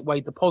points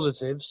outweighed the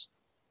positives.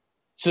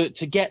 To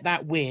get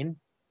that win,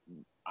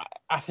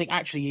 I think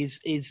actually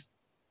is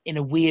in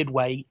a weird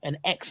way an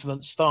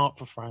excellent start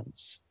for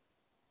France.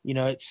 You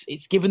know,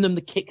 it's given them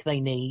the kick they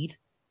need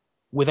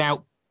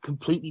without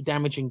completely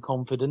damaging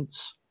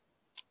confidence,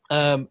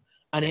 and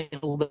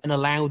it'll then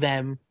allow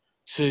them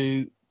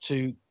to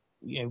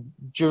you know,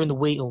 during the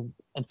week or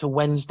until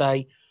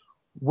Wednesday,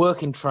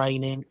 work in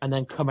training, and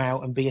then come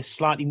out and be a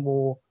slightly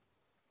more,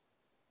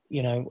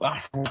 you know,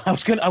 I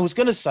was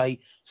gonna say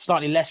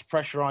slightly less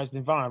pressurised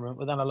environment,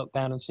 but then I look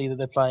down and see that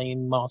they're playing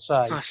in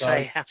Marseille.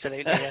 Marseille, so,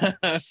 absolutely.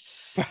 Yeah.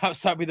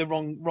 Perhaps that'd be the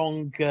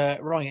wrong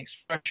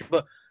expression,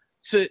 but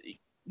to,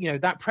 you know,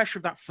 that pressure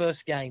of that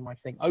first game, I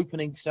think,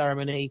 opening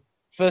ceremony,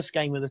 first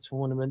game of the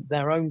tournament,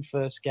 their own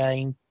first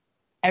game,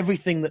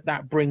 everything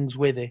that brings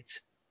with it.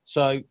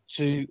 So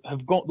to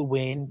have got the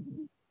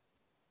win,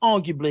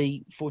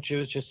 arguably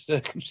fortuitous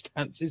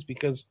circumstances,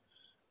 because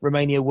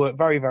Romania worked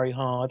very, very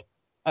hard.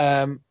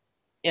 Yeah,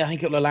 I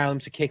think it'll allow them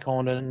to kick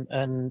on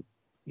and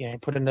you know,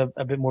 put in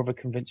a bit more of a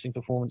convincing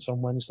performance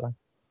on Wednesday.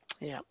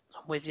 Yeah,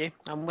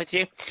 I'm with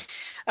you.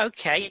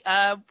 Okay,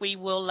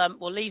 we'll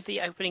leave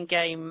the opening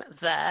game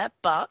there,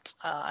 but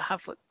I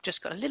have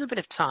just got a little bit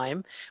of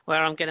time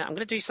where I'm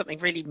gonna do something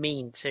really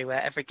mean to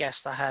every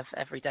guest I have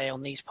every day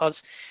on these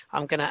pods.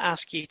 I'm gonna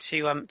ask you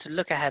to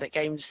look ahead at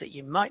games that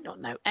you might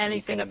not know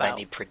anything about. You're gonna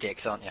make me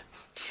predict, aren't you?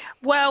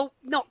 Well,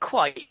 not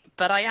quite,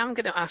 but I am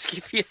going to ask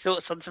you for your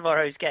thoughts on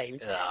tomorrow's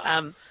games.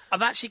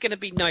 I'm actually going to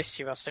be nice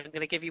to you, Ross. I'm going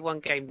to give you one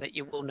game that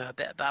you will know a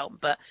bit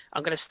about, but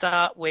I'm going to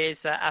start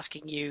with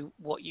asking you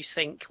what you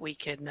think we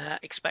can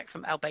expect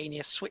from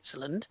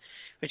Albania-Switzerland,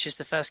 which is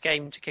the first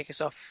game to kick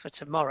us off for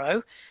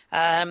tomorrow.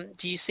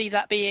 Do you see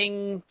that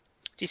being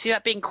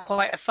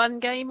quite a fun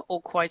game,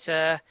 or quite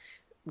a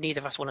neither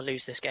of us want to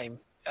lose this game?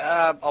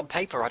 On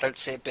paper, I don't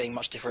see it being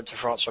much different to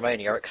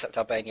France-Romania, except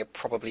Albania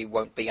probably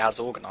won't be as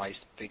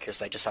organised because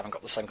they just haven't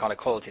got the same kind of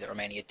quality that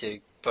Romania do.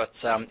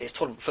 But it's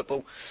tournament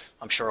football.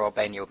 I'm sure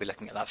Albania will be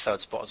looking at that third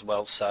spot as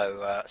well,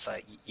 so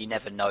you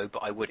never know,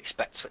 but I would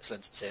expect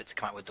Switzerland to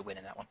come out with the win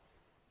in that one.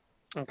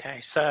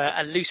 Okay, so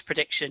a loose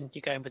prediction,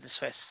 you're going with the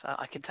Swiss.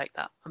 I can take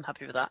that. I'm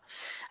happy with that.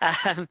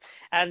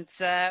 And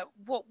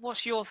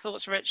what's your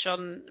thoughts, Rich,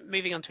 on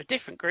moving on to a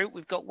different group?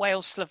 We've got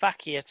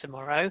Wales-Slovakia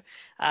tomorrow.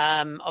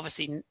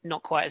 Obviously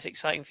not quite as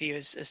exciting for you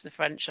as the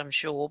French, I'm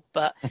sure,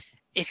 but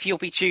if you'll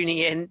be tuning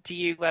in, do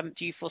you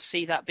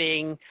foresee that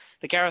being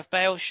the Gareth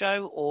Bale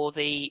show or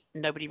the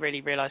nobody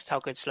really realised how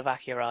good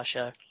Slovakia are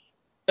show?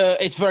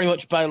 It's very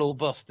much Bale or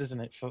bust,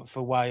 isn't it,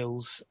 for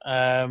Wales?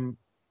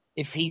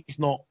 If he's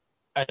not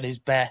at his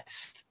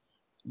best,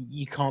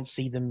 you can't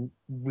see them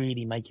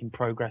really making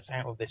progress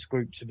out of this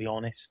group, to be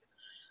honest.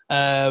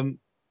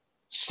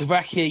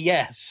 Slovakia,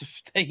 yes.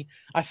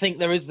 I think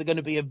there is going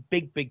to be a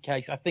big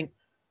case. I think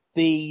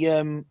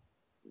the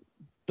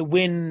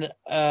win,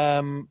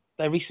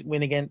 their recent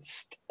win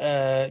against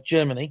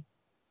Germany,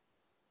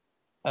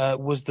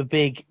 was the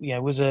big,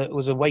 was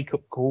a wake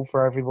up call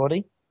for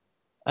everybody.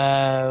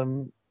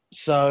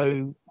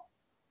 So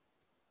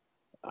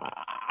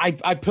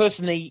I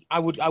personally, I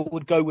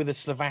would go with a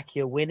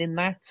Slovakia win in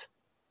that.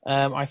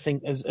 I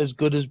think as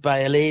good as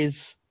Bale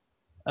is,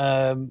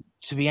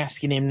 to be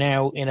asking him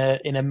now in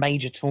a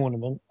major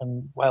tournament,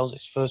 and Wales'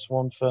 his first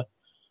one for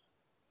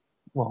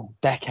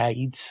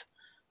decades,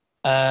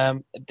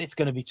 it's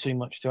going to be too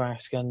much to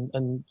ask.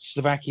 And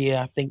Slovakia,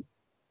 I think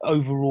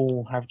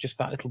overall have just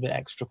that little bit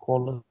extra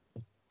quality.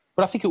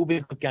 But I think it will be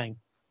a good game.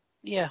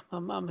 Yeah,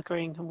 I'm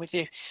agreeing. I'm with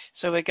you.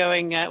 So we're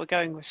going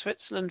with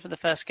Switzerland for the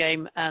first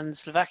game and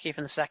Slovakia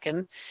for the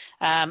second.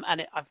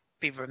 I'd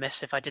be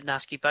remiss if I didn't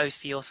ask you both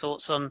for your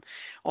thoughts on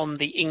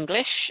the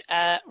English.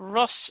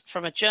 Ross,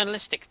 from a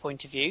journalistic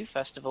point of view,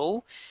 first of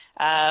all,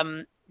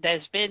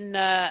 there's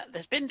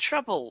been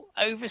trouble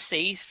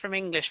overseas from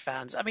English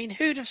fans. I mean,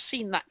 who'd have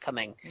seen that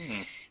coming?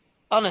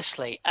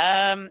 Honestly,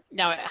 now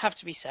it have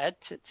to be said,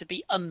 to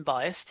be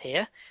unbiased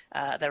here,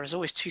 there is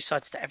always two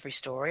sides to every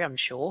story, I'm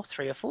sure,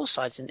 3 or 4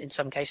 sides in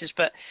some cases,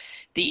 but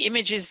the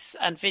images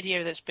and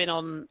video that's been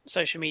on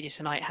social media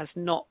tonight has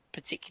not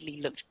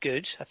particularly looked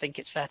good, I think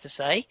it's fair to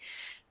say.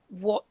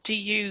 What do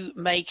you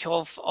make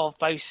of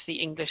both the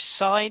English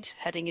side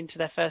heading into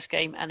their first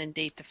game and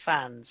indeed the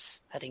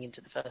fans heading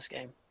into the first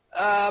game?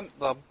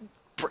 Well,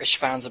 British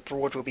fans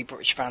abroad will be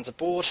British fans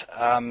abroad.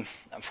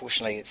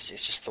 Unfortunately, it's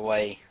just the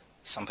way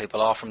some people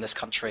are from this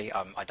country.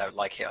 I don't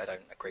like it. I don't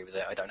agree with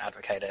it. I don't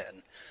advocate it.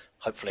 And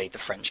hopefully the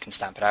French can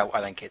stamp it out.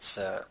 I think it's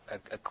a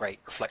great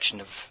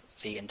reflection of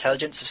the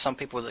intelligence of some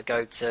people that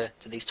go to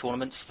these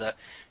tournaments, that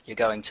you're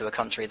going to a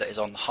country that is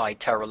on high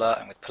terror alert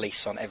and with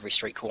police on every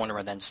street corner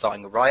and then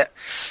starting a riot.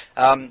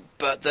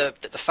 But the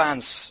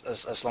fans,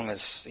 as long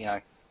as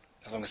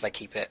they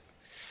keep it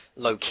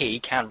low key,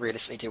 can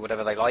realistically do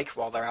whatever they like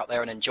while they're out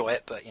there and enjoy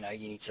it. But you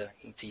need to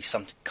use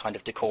some kind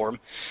of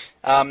decorum.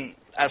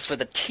 As for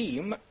the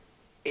team,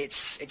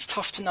 it's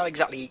tough to know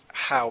exactly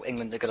how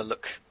England are going to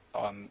look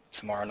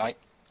tomorrow night.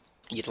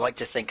 You'd like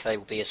to think they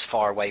will be as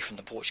far away from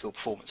the Portugal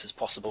performance as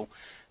possible,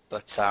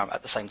 but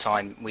at the same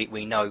time,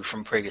 we know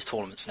from previous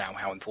tournaments now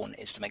how important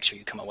it is to make sure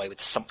you come away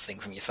with something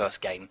from your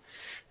first game,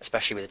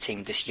 especially with a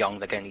team this young.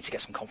 They're going to need to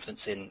get some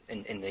confidence in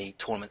the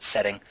tournament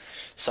setting.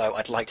 So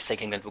I'd like to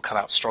think England will come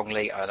out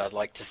strongly, and I'd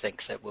like to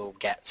think that we'll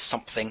get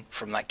something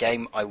from that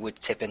game. I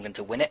would tip England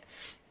to win it,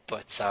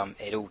 but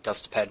it all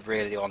does depend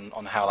really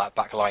on how that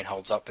back line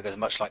holds up, because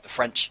much like the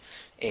French,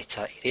 it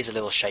is a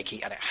little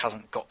shaky and it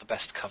hasn't got the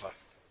best cover.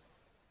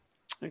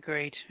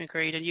 Agreed.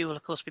 And you will,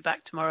 of course, be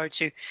back tomorrow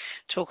to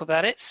talk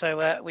about it.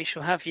 So we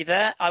shall have you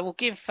there. I will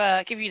give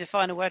you the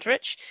final word,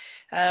 Rich.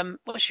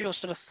 What's your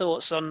sort of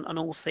thoughts on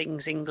all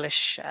things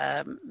English?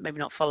 Maybe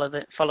not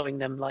following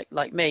them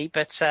like me,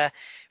 but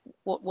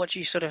what do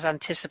you sort of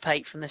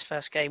anticipate from this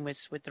first game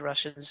with the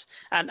Russians?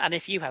 And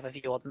if you have a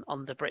view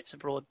on the Brits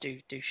abroad,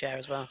 do share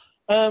as well.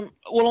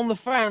 Well, on the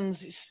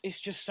fans, it's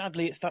just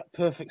sadly it's that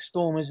perfect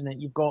storm, isn't it?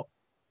 You've got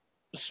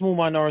a small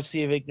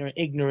minority of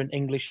ignorant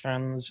English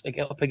fans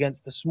up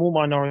against a small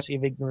minority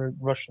of ignorant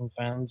Russian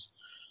fans,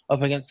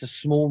 up against a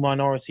small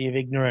minority of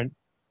ignorant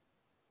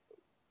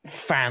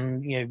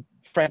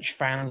French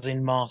fans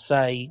in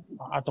Marseille.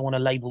 I don't want to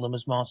label them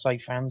as Marseille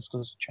fans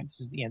because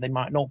chances, they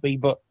might not be,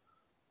 but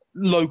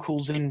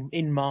locals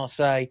in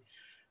Marseille.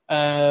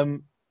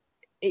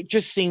 It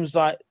just seems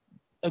like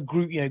a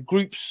group,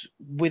 groups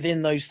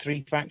within those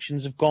 3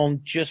 factions have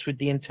gone just with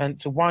the intent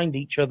to wind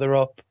each other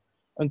up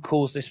and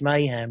cause this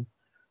mayhem.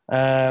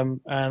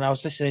 And I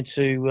was listening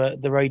to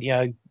the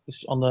radio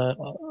on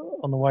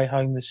the way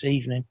home this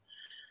evening,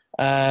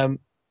 and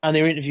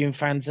they were interviewing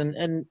fans,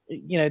 and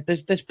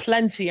there's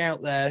plenty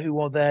out there who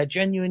are there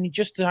genuinely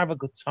just to have a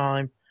good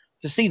time,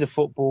 to see the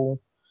football.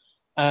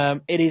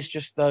 It is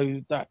just though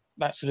that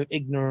sort of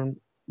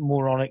ignorant,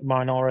 moronic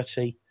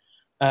minority,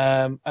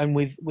 and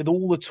with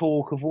all the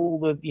talk of all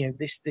the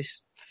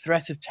this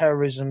threat of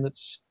terrorism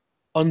that's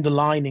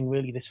underlining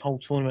really this whole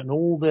tournament, and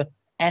all the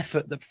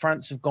effort that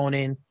France have gone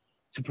in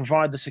to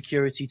provide the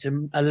security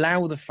to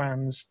allow the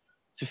fans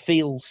to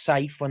feel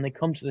safe when they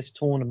come to this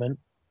tournament,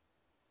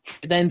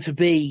 then to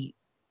be,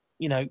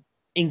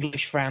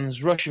 English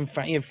fans, Russian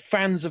fans,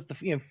 fans of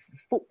the,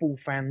 football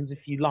fans,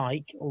 if you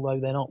like, although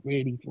they're not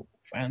really football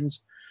fans,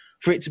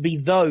 for it to be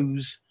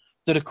those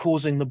that are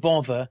causing the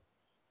bother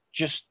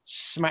just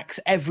smacks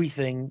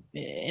everything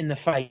in the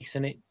face,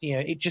 and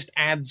it just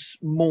adds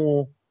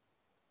more,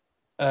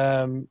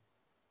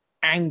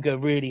 anger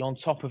really on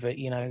top of it.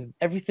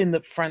 Everything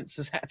that France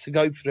has had to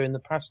go through in the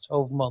past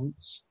 12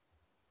 months,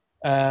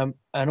 and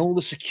all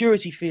the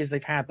security fears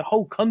they've had. The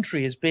whole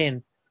country has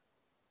been,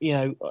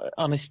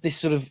 on this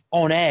sort of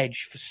on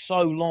edge for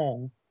so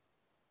long,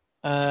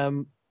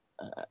 and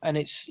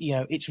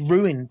it's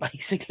ruined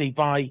basically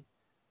by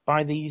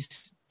these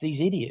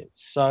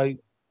idiots. So,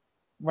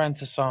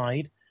 rant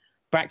aside,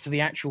 back to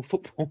the actual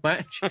football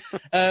match.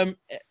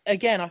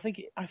 Again, I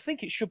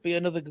think it should be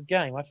another good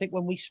game. I think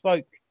when we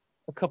spoke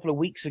a couple of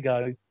weeks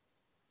ago,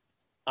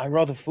 I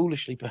rather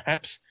foolishly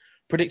perhaps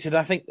predicted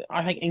I think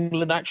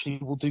England actually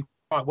will do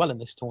quite well in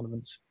this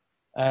tournament,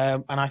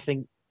 and I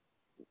think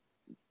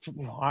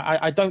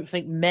I don't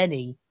think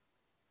many.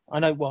 I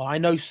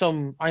know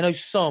some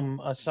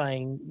are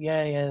saying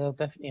they'll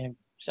definitely,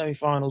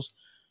 semi-finals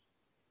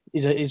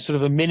is sort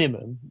of a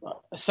minimum.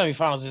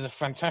 Semi-finals is a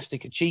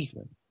fantastic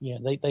achievement.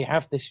 They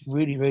have this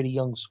really really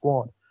young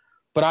squad,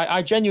 but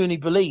I genuinely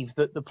believe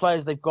that the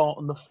players they've got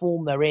and the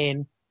form they're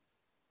in.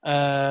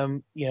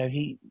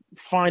 He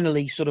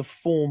finally sort of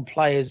form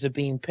players are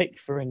being picked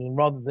for England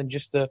rather than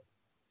just a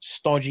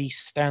stodgy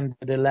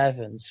standard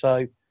 11.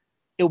 So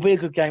it'll be a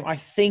good game. I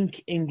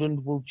think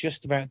England will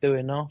just about do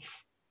enough.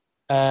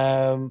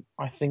 I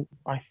think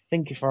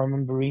if I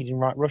remember reading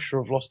right, Russia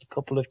have lost a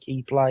couple of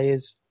key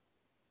players.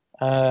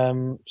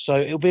 So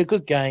it'll be a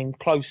good game,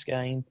 close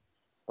game,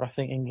 but I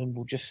think England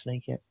will just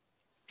sneak it.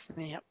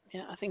 Yep,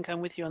 I think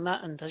I'm with you on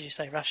that. And as you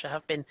say, Russia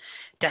have been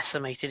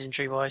decimated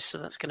injury-wise, so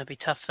that's going to be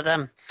tough for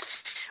them.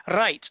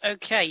 Right,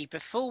 okay,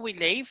 before we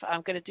leave,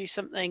 I'm going to do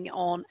something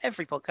on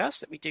every podcast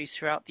that we do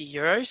throughout the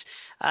Euros.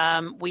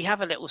 We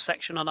have a little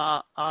section on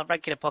our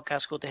regular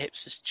podcast called The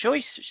Hipster's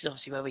Choice, which is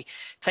obviously where we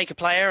take a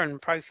player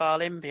and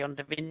profile him beyond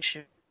a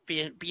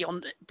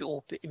beyond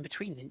or in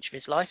between an inch of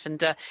his life,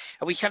 and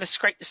we kind of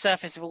scrape the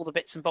surface of all the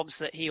bits and bobs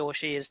that he or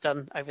she has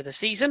done over the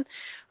season.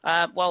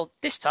 Well,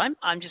 this time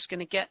I'm just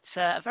going to get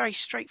a very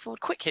straightforward,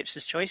 quick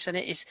hipster's choice, and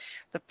it is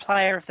the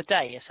player of the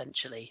day,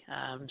 essentially.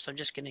 So I'm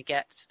just going to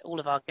get all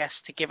of our guests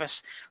to give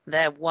us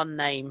their one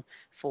name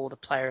for the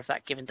player of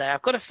that given day.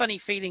 I've got a funny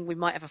feeling we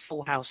might have a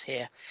full house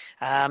here,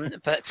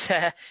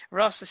 but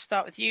Ross, let's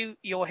start with you.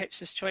 Your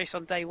hipster's choice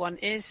on day one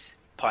is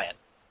Payet.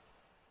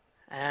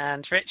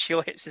 And Rich,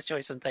 your hipster's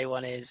choice on day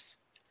one is?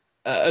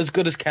 As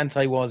good as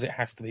Kante was, it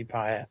has to be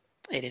Payet.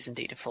 It is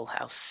indeed a full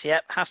house.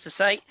 Yep, have to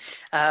say.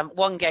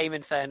 One game,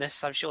 in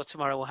fairness. I'm sure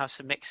tomorrow we'll have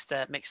some mixed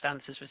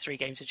answers with 3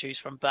 games to choose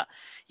from. But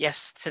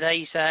yes,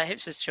 today's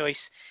hipster's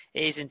choice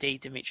is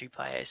indeed Dimitri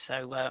Payet.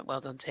 So well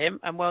done to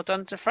him, and well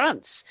done to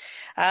France.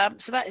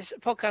 So that is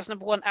podcast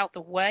number 1 out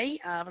the way.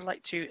 I would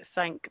like to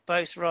thank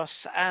both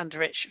Ross and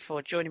Rich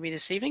for joining me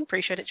this evening.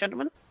 Appreciate it,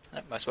 gentlemen.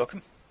 Most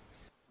welcome.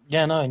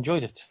 Yeah, no, I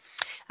enjoyed it.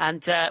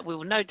 And we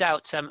will no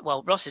doubt.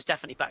 Ross is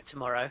definitely back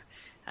tomorrow,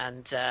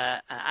 and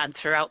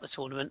throughout the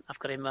tournament, I've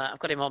got him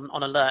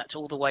on alert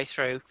all the way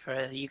through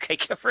for the UK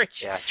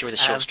coverage. Yeah, during the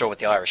short straw with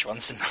the Irish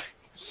ones, didn't I?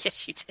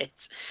 Yes, you did.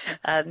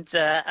 And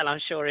I'm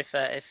sure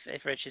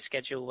if Rich's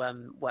schedule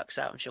works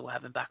out, I'm sure we'll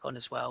have him back on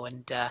as well.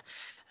 And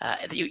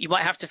you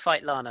might have to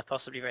fight Lana,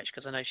 possibly, Rich,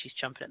 because I know she's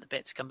chomping at the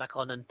bit to come back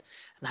on and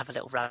have a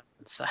little rant.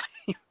 So.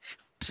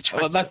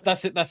 Well,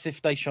 that's it. That's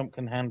if Deschamps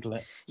can handle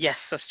it.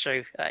 Yes, that's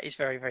true. That is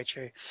very, very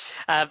true.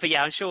 But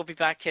yeah, I'm sure we'll be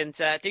back, and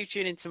do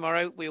tune in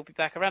tomorrow. We'll be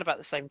back around about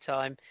the same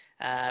time,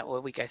 where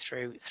we go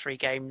through 3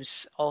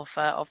 games of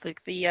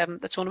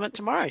the tournament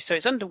tomorrow. So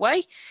it's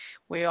underway.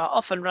 We are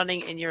off and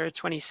running in Euro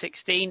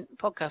 2016.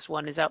 Podcast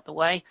 1 is out the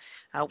way.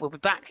 We'll be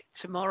back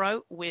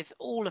tomorrow with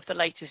all of the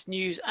latest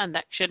news and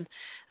action.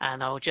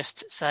 And I'll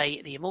just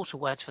say the immortal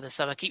words for the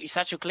summer: keep your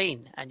satchel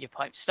clean and your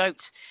pipe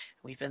stoked.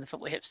 We've been the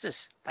Football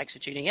Hipsters. Thanks for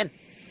tuning in.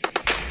 Now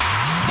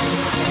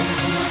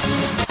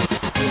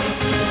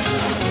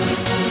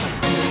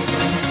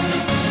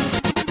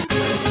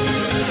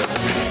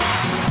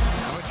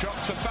it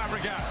drops for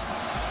Fabregas,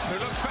 who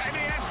looks for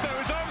Iniesta,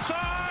 who's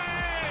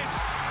offside!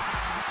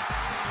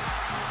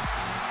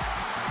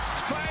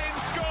 Spain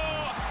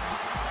score!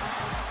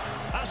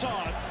 Hazard,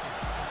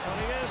 well,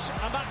 he is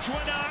a match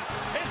winner.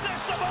 Is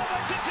this the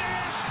moment? It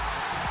is!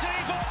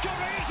 Divock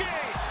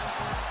Origi!